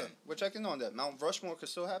on that Yeah, then. we're checking on that. Mount Rushmore could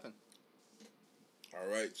still happen. All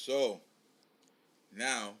right, so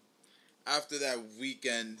now after that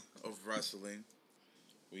weekend of wrestling,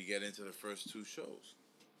 we get into the first 2 shows,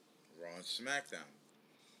 Raw and SmackDown.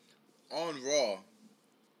 On Raw,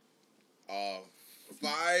 a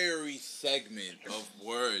fiery segment of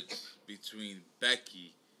words between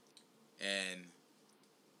Becky and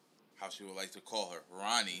how she would like to call her,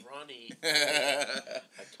 Ronnie. Ronnie. I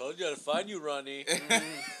told you how to find you, Ronnie.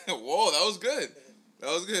 Whoa, that was good. That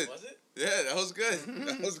was good. Was it? Yeah, that was good.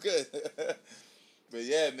 That was good. But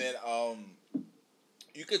yeah, man,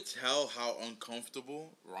 you could tell how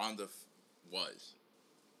uncomfortable Ronda was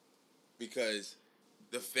because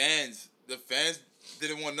the fans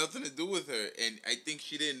didn't want nothing to do with her, and I think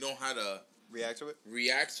she didn't know how to React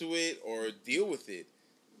to it? or deal with it.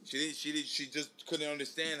 She just couldn't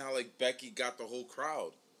understand how like Becky got the whole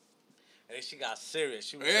crowd. And then she got serious.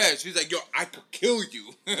 She was Yeah, like, she's like, yo, I could kill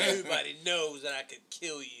you. everybody knows that I could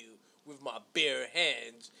kill you with my bare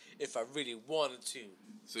hands if I really wanted to.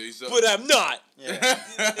 So you saw, But I'm not. Yeah.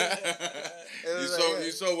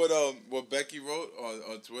 you saw what Becky wrote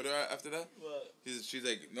on Twitter after that. What? She's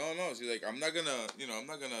like, no. She's like, I'm not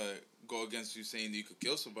gonna go against you saying that you could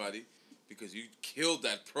kill somebody because you killed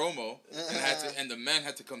that promo and the man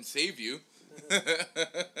had to come save you.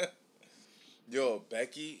 Yo,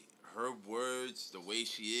 Becky, her words, the way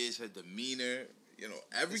she is, her demeanor,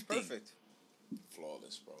 everything. It's perfect.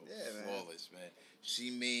 Flawless, bro. Yeah, man. Flawless, man.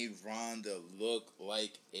 She made Ronda look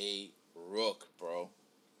like a rook, bro.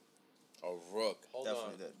 A rook. Hold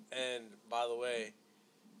Definitely on. did. And by the way,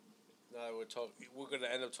 now that we're gonna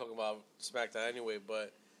end up talking about SmackDown anyway.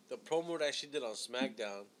 But the promo that she did on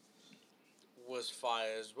SmackDown was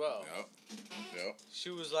fire as well. Yep.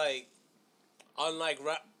 She was like, unlike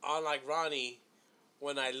Ronnie,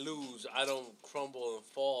 when I lose, I don't crumble and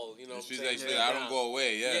fall. You know, what I'm She's saying? like, I don't go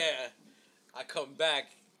away. Yeah. I come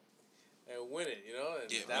back and win it. You know.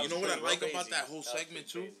 And Yeah, that you know was what I pretty like about crazy. that whole was segment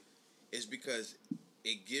pretty too? crazy. Is because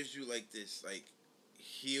it gives you like this like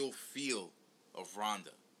heel feel of Ronda.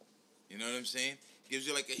 You know what I'm saying? Gives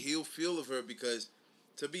you like a heel feel of her because,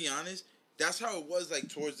 to be honest, that's how it was like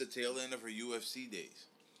towards the tail end of her UFC days.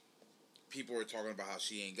 People were talking about how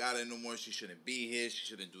she ain't got it no more. She shouldn't be here. She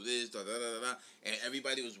shouldn't do this. Da da da da. And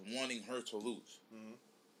everybody was wanting her to lose. Mhm.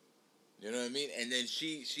 You know what I mean? And then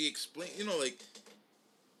she explained, like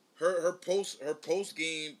her post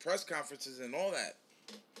game press conferences and all that.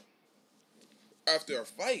 After a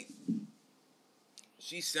fight,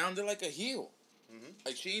 she sounded like a heel. Mhm.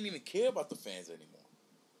 Like she didn't even care about the fans anymore.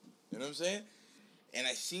 You know what I'm saying? And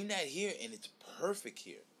I seen that here, and it's perfect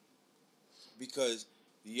here. Because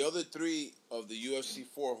the other 3 of the UFC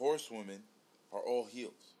 4 horsewomen are all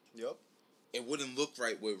heels. Yep. It wouldn't look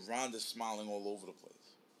right with Ronda smiling all over the place.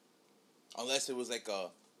 Unless it was like a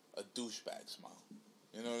douchebag smile.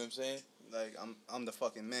 You know what I'm saying? Like I'm the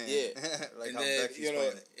fucking man. Yeah. Like And how then, Becky's you know,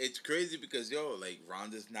 playing it. it's crazy because, like,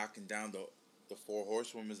 Ronda's knocking down the 4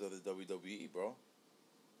 horsewomen of the WWE, bro.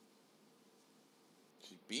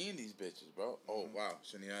 She's beating these bitches, bro. Oh, wow.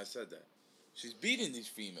 Shouldn't have said that. She's beating these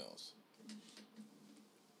females.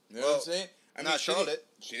 You know what I'm saying? Not Charlotte.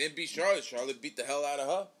 She didn't beat Charlotte. Charlotte beat the hell out of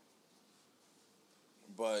her.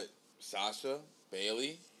 But Sasha,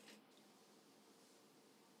 Bailey,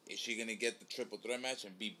 is she gonna get the triple threat match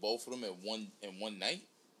and beat both of them in one night?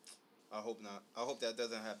 I hope not. I hope that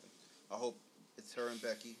doesn't happen. I hope it's her and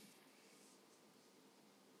Becky.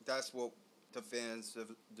 That's what the fans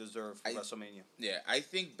deserve for WrestleMania. Yeah, I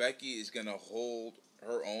think Becky is gonna hold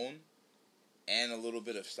her own and a little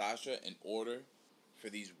bit of Sasha in order for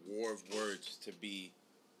these War of Words to be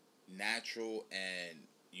natural and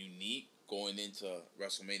unique going into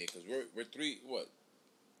WrestleMania, because we're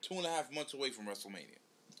 2.5 months away from WrestleMania.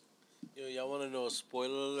 Yo, y'all want to know a spoiler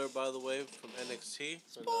alert, by the way, from NXT?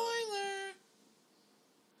 Spoiler!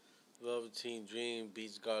 Velveteen Dream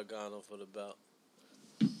beats Gargano for the belt.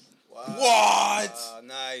 Wow. What?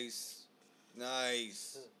 Nice.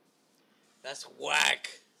 That's whack.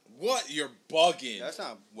 What? You're bugging. That's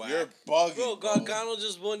not whack. You're bugging. Bro, Gargano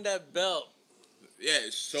just won that belt. Yeah,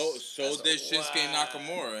 so did Shinsuke whack.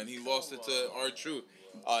 Nakamura, and he lost it to R-Truth.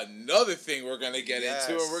 Another thing we're gonna get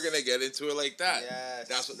into, and we're gonna get into it like that.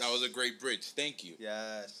 Yes. That was a great bridge. Thank you.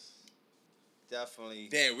 Yes. Definitely.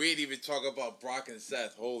 Damn, we didn't even talk about Brock and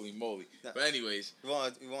Seth. Holy moly! No. But anyways, You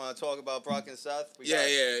want to talk about Brock and Seth? yeah.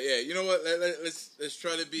 You know what? Let's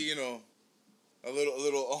try to be, a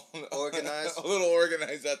little Organized? a little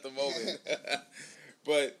organized at the moment.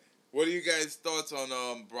 But what are you guys' thoughts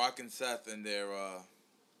on Brock and Seth and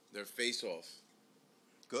their face off?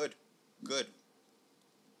 Good.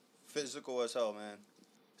 Physical as hell, man.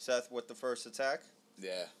 Seth with the first attack.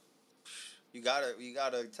 Yeah, You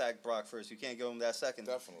gotta attack Brock first. You can't give him that second.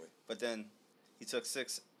 definitely. But then he took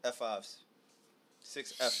 6 F5s.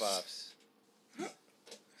 6 F5s.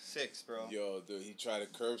 6, bro. Yo, dude, he tried to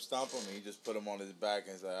curb stomp him, and he just put him on his back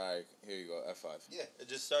and said, "All right, here you go, F5. Yeah, it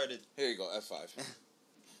just started. Here you go, F5."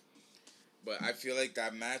 But I feel like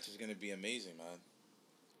that match is gonna be amazing, man.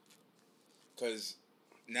 Because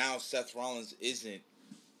now Seth Rollins isn't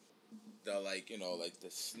the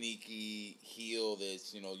sneaky heel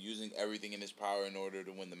that's using everything in his power in order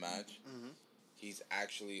to win the match. Mm-hmm. He's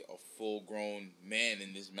actually a full-grown man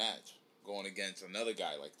in this match, going against another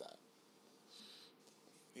guy like that.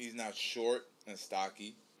 He's not short and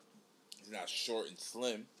stocky. He's not short and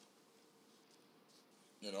slim.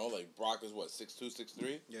 Like Brock is what, 6'2",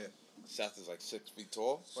 6'3"? Yeah. Seth is like 6 feet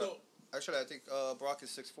tall. So, Actually, I think Brock is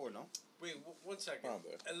 6'4", no? wait, 1 second. Around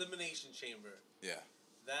there. Elimination Chamber. Yeah.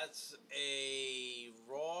 That's a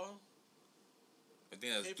Raw. I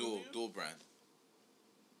think that's Pay-per-view? dual brand.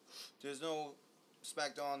 There's no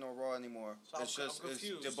SmackDown or Raw anymore. So It's I'm just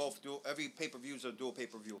confused. they're both dual. Every pay-per-views are dual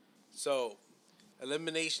pay-per-view. So,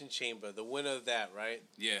 Elimination Chamber, the winner of that, right?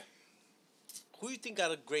 Yeah. Who do you think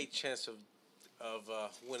got a great chance of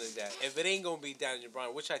winning that? If it ain't gonna be Daniel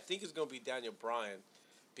Bryan, which I think is gonna be Daniel Bryan,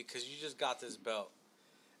 because you just got this belt,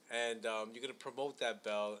 and you're gonna promote that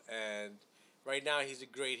belt, and right now he's a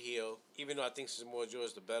great heel, even though I think Samoa Joe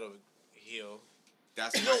is the better heel.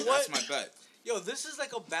 That's You know what? That's my bet. Yo, this is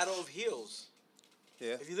like a battle of heels.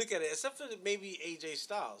 Yeah. If you look at it, except for maybe AJ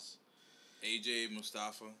Styles. AJ,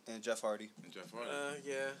 Mustafa, And Jeff Hardy. and Jeff Hardy.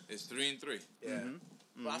 Yeah. It's 3-3. Yeah.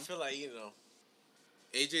 Mm-hmm. But I feel like,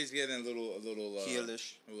 AJ's getting a little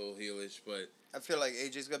Heelish. a little heelish, but I feel like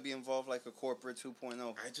AJ's gonna be involved like a corporate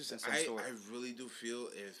 2.0. I really do feel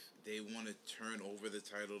if they want to turn over the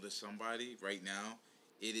title to somebody right now,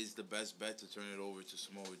 it is the best bet to turn it over to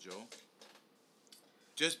Samoa Joe.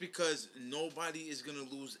 Just because nobody is gonna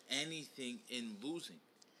lose anything in losing.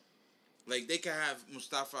 Like, they could have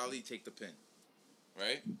Mustafa Ali take the pin,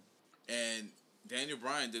 right? And Daniel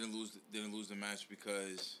Bryan didn't lose the match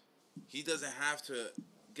because he doesn't have to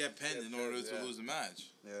get pinned in order to lose the match.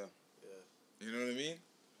 Yeah. You know what I mean?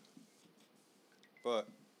 But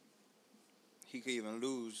he could even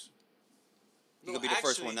lose. He No, could be the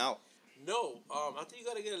first actually- one out. no, I think you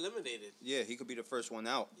got to get eliminated. Yeah, he could be the first one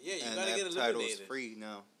out. Yeah, you and gotta that get title is eliminated. free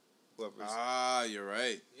now. Whoever's Ah, you're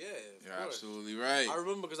right. Yeah, You're of course. absolutely right. I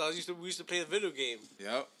remember because we used to play a video game.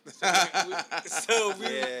 Yep. So we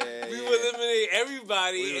Yeah, would yeah. eliminate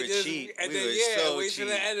everybody We and would just cheat. and We then would so wait till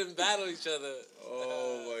the cheat. end and battle each other.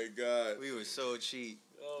 Oh my God. We were so cheap.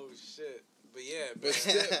 Oh shit! But yeah, man. But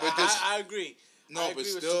still, but this, I agree. no, I but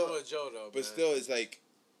agree with still, Samoa Joe though. but man. still, it's like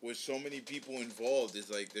with so many people involved,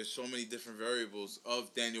 it's like there's so many different variables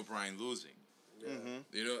of Daniel Bryan losing. Yeah.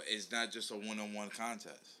 You know, it's not just a one-on-one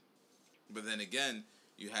contest. But then again,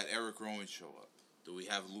 you had Eric Rowan show up. Do we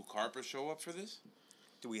have Luke Harper show up for this?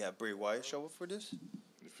 Do we have Bray Wyatt show up for this?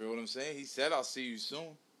 You feel what I'm saying? He said, "I'll see you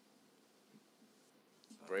soon."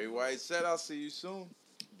 Bray Wyatt said, "I'll see you soon."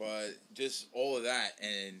 But just all of that,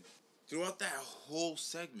 and throughout that whole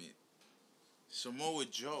segment, Samoa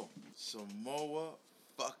Joe, Samoa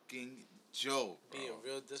fucking Joe, bro. Being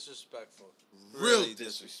real disrespectful. Real Really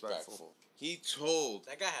disrespectful. He told,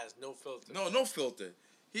 That guy has no filter. no filter.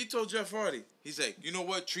 He told Jeff Hardy, he's like, you know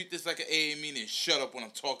what? Treat this like an AA meeting and shut up when I'm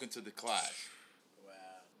talking to the class.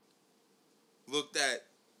 Wow. Looked at,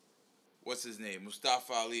 what's his name,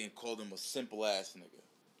 Mustafa Ali, and called him a simple ass nigga.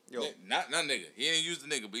 Yo, Not nigga. He didn't use the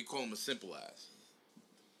nigga, but he called him a simple ass.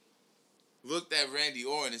 Looked at Randy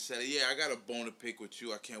Orton and said, yeah, I got a bone to pick with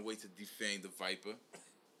you. I can't wait to defang the Viper.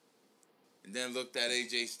 And then looked at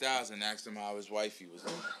AJ Styles and asked him how his wifey was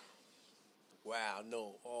doing. Wow.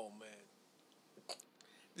 No. Oh man.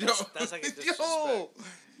 Yo, That's like a disrespect. yo,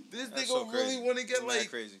 this that's nigga so really crazy. want to get Mad like,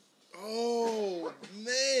 crazy. oh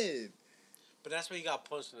man. But that's when he got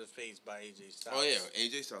punched in the face by AJ Styles. Oh yeah,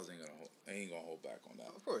 AJ Styles ain't gonna hold back on that.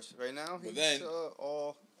 Of course, right now But he's then,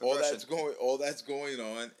 all All aggression. that's going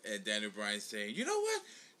on, and Daniel Bryan saying, you know what?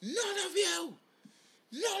 None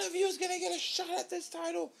of you is gonna get a shot at this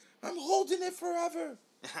title. I'm holding it forever.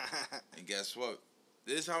 And guess what?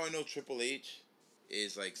 This is how I know Triple H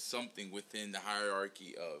is like something within the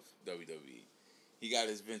hierarchy of WWE. He got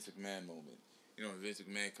his Vince McMahon moment. You know, when Vince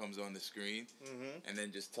McMahon comes on the screen and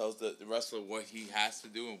then just tells the wrestler what he has to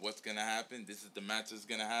do and what's going to happen. This is the match that's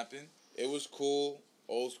going to happen. It was cool,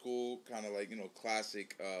 old school, kind of like, you know,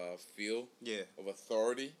 classic feel Yeah. of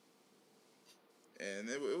authority. And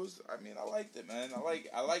it was, I mean, I liked it, man.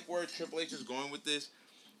 I like where Triple H is going with this,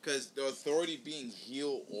 because the authority being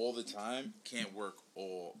heel all the time can't work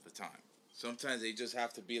all the time. Sometimes they just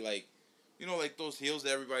have to be like, you know, like those heels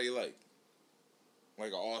that everybody like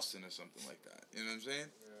a Austin or something like that. You know what I'm saying?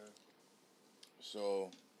 Yeah. So,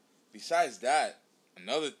 besides that,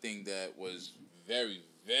 another thing that was very,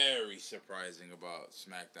 very surprising about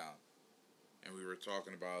SmackDown, and we were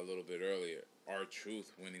talking about a little bit earlier,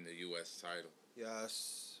 R-Truth winning the U.S. title.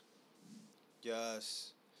 Yes.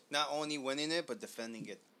 Not only winning it, but defending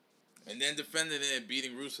it. And then defending it and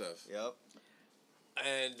beating Rusev. Yep.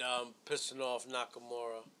 And pissing off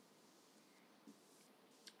Nakamura.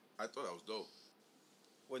 I thought that was dope.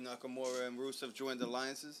 When Nakamura and Rusev joined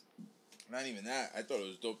alliances, Not even that. I thought it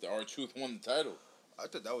was dope that R-Truth won the title. I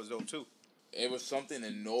thought that was dope too. It was something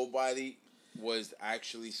that nobody was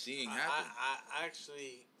actually seeing happen. I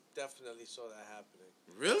actually definitely saw that happening.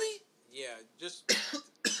 Really? Yeah, just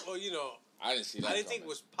well, you know, I didn't see that I didn't think it coming.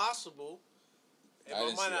 was possible. In I my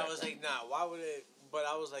didn't see mind, that I was coming. like, nah, why would it? But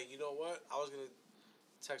I was like, you know what? I was gonna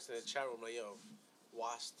text in the chat room like, yo,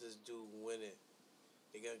 watch this dude win it.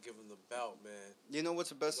 They're gonna give him the belt, man. You know what's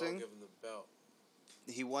the best They're gonna thing? give him the belt.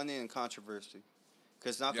 He won it in controversy.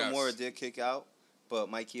 Because Nakamura Yes. did kick out, but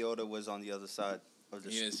Mike Chioda was on the other side of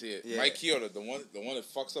the You didn't see it. Yeah. Mike Chioda, the one that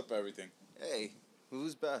fucks up everything. Hey,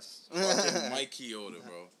 who's best? Fucking Mike Chioda,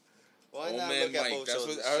 bro. Why Old not man look at Mike. both That's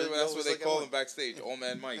shoulders? what Shouldn't you that's always what they look at call one? him backstage. Old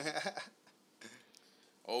man Mike.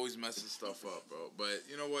 Always messes stuff up, bro. But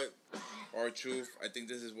you know what? R-Truth, I think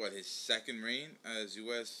this is what, his second reign as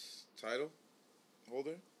U.S. title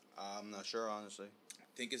holder? I'm not sure, honestly. I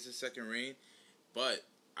think it's his second reign. But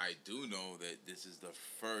I do know that this is the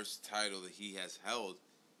first title that he has held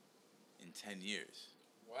in 10 years.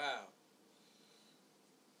 Wow.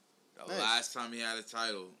 The Nice. last time he had a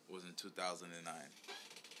title was in 2009.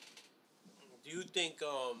 Do you think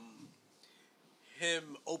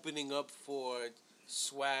him opening up for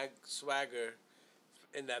Swagger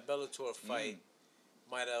in that Bellator fight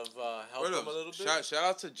might have helped Word him up. a little bit? Shout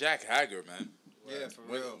out to Jack Hager, man. Yeah, for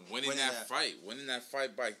Win- real. Winning that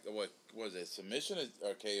fight by, what was it, submission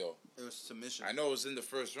or KO? It was submission. I know it was in the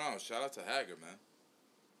first round. Shout out to Hager, man.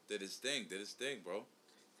 Did his thing, bro.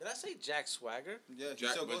 Did I say Jack Swagger? Yeah, he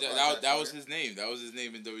Jack, still but goes by that, Jack that was Swagger. his name. That was his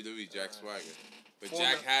name in WWE, Jack Swagger. But Former-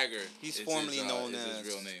 Jack Hager he's is formerly his, known is as- his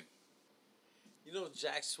real name. You know,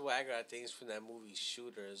 Jack Swagger, I think, is from that movie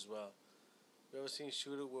Shooter as well. You ever seen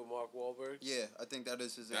Shooter with Mark Wahlberg? Yeah, I think that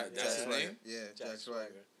is his name. That- that's his Swagger. name? Yeah, Jack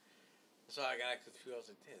Swagger. So I got confused. I was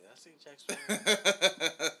like, damn, did I say Jack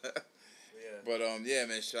Swagger? Yeah. But yeah,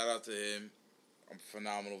 man, shout out to him. A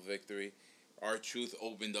phenomenal victory. R-Truth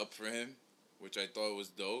opened up for him which I thought was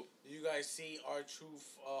dope. Do you guys see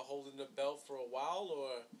R-Truth holding the belt for a while, or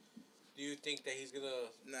do you think that he's gonna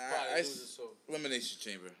probably lose it soon? Elimination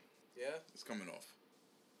Chamber. Yeah? It's coming off.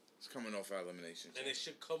 It's coming off our Elimination Chamber. And it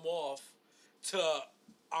should come off to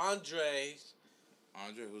Andre.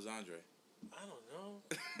 Andre? Who's Andre? I don't know.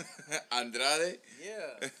 Andrade?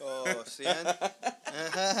 Yeah. Oh, Cien?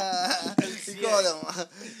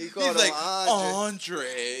 He called him like, Andre.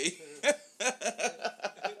 Andre.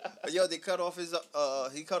 Yo, they cut off his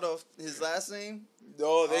he cut off his last name?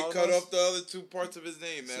 No, they Almost. cut off the other two parts of his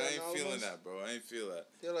name, man. I ain't Almost. feeling that, bro. I ain't feel that.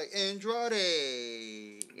 They're like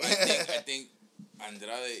Andrade. I think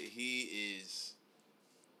Andrade, he is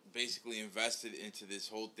basically invested into this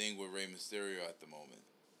whole thing with Rey Mysterio at the moment.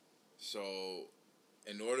 So,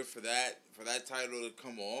 in order for that title to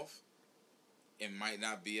come off, it might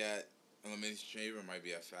not be at Elimination Chamber, it might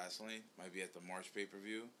be at Fastlane, might be at the March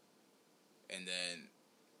pay-per-view, and then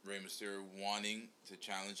Rey Mysterio wanting to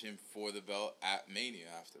challenge him for the belt at Mania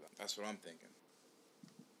after that. That's what I'm thinking.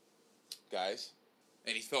 Guys,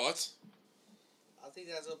 any thoughts? I think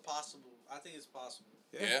that's possible. I think it's possible.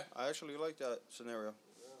 Yeah? I actually like that scenario.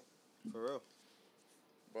 Yeah. For real.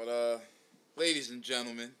 But, ladies and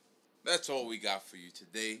gentlemen, that's all we got for you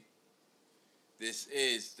today. This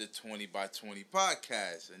is the 20 by 20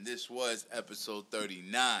 podcast, and this was episode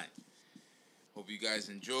 39. Hope you guys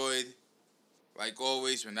enjoyed. Like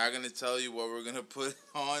always, we're not going to tell you what we're going to put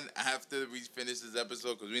on after we finish this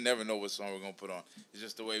episode, because we never know what song we're going to put on. It's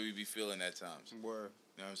just the way we be feeling at times. Word.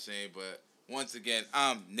 You know what I'm saying? But once again,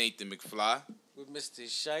 I'm Nathan McFly. With Mr.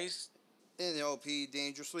 Shice. NLP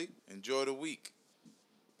Dangerously. Enjoy the week.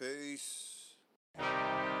 Peace. You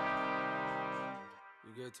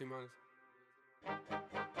good, T-Minus?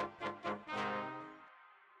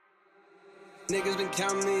 Niggas been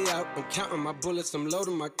counting me out. I'm counting my bullets, I'm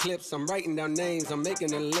loading my clips. I'm writing down names, I'm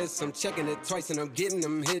making a list. I'm checking it twice and I'm getting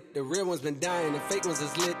them hit. The real ones been dying, the fake ones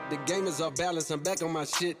is lit. The game is off balance, I'm back on my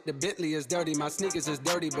shit. The Bentley is dirty, my sneakers is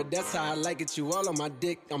dirty, but that's how I like it. You all on my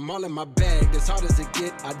dick, I'm all in my bag, as hard as it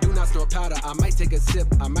get. I do not snort powder, I might take a sip.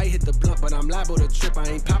 I might hit the blunt, but I'm liable to trip. I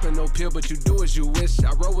ain't popping no pill, but you do as you wish.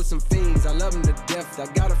 I roll with some fiends, I love them to death. I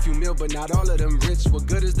got a few mil, but not all of them rich. What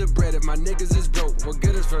good is the bread if my niggas is broke? What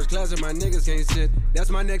good is first class if my niggas can't sit?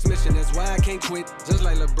 That's my next mission, that's why I can't quit. Just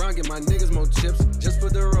like LeBron, get my niggas more chips. Just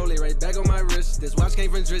put the rollie right back on my wrist. This watch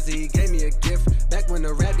came from Drizzy, he gave me a gift. Back when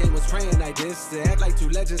the rap game was praying like this. To act like two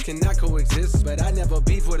legends cannot coexist. But I never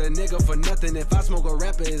beef with a nigga for nothing. If I smoke a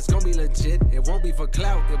rapper, it's gon' be legit. It won't be for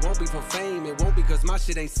clout, it won't be for fame. It won't be cause my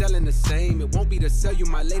shit ain't selling the same. It won't be to sell you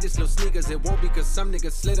my latest little sneakers. It won't be cause some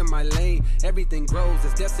niggas slid in my lane. Everything grows,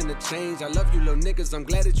 it's destined to change. I love you little niggas, I'm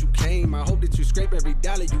glad that you came. I hope that you scrape every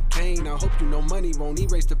dollar you gain. I hope you know money won't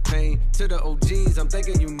erase the pain. To the OGs, I'm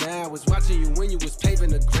thanking you now. Was watching you when you was paving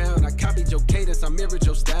the ground. I copied your cadence, I mirrored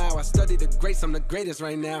your style. I studied the greats, I'm the greatest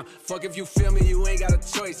right now. Fuck if you feel me, you ain't got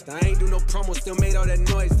a choice. I ain't do no promo, still made all that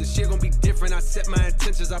noise. The shit gon' be different, I set my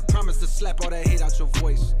intentions. I promise to slap all that hate out your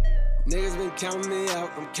voice. Niggas been counting me out,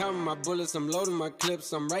 I'm counting my bullets, I'm loading my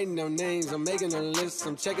clips, I'm writing down names, I'm making a list,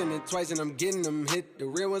 I'm checking it twice and I'm getting them hit. The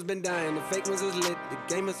real ones been dying, the fake ones is lit, the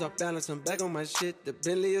game is off balance, I'm back on my shit. The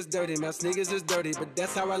Bentley is dirty, my sneakers is dirty, but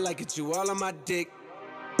that's how I like it, you all on my dick.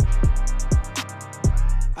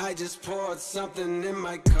 I just poured something in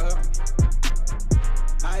my cup,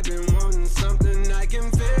 I've been wanting something I can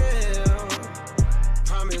feel.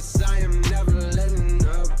 Promise I am never letting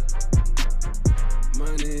up.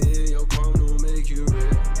 Money in your palm don't make you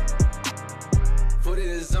real. Foot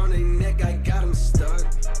is on their neck, I got them stuck.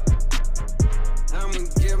 I'ma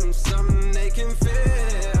give them something they can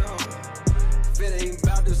feel. If it ain't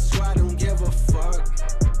about the squad, don't give a fuck.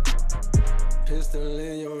 Pistol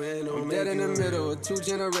in your hand, don't make in the middle of two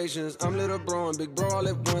generations. I'm little bro and big bro all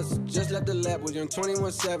at once. Just left the lab with young 21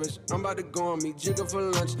 Savage. I'm about to go on me Jigga for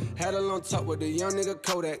lunch. Had a long talk with the young nigga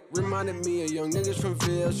Kodak. Reminded me of young niggas from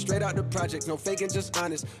Ville. Straight out the projects, no faking, just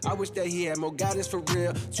honest. I wish that he had more guidance for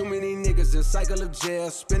real. Too many niggas in cycle of jail,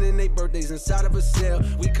 spending their birthdays inside of a cell.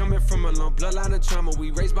 We coming from a long bloodline of trauma.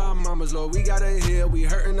 We raised by our mamas, Lord, we gotta heal. We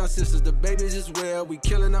hurting our sisters, the babies as well. We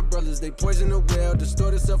killing our brothers, they poison the well.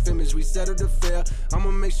 Distorted self-image, we settle to fail.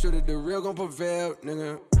 I'ma make sure that the real gon' prevail,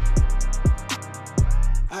 nigga.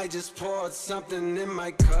 I just poured something in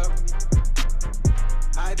my cup.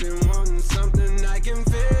 I've been wanting something I can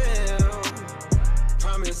feel.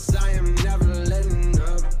 Promise I am never letting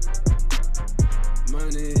up.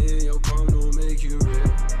 Money in your palm don't make you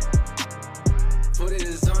real. Foot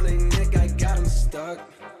is on their neck, I got them stuck.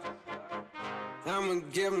 I'ma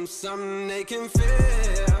give them something they can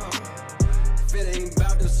feel. If it ain't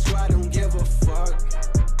about the squad, don't give a fuck.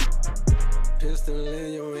 Pistol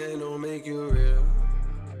in your hand don't make you real.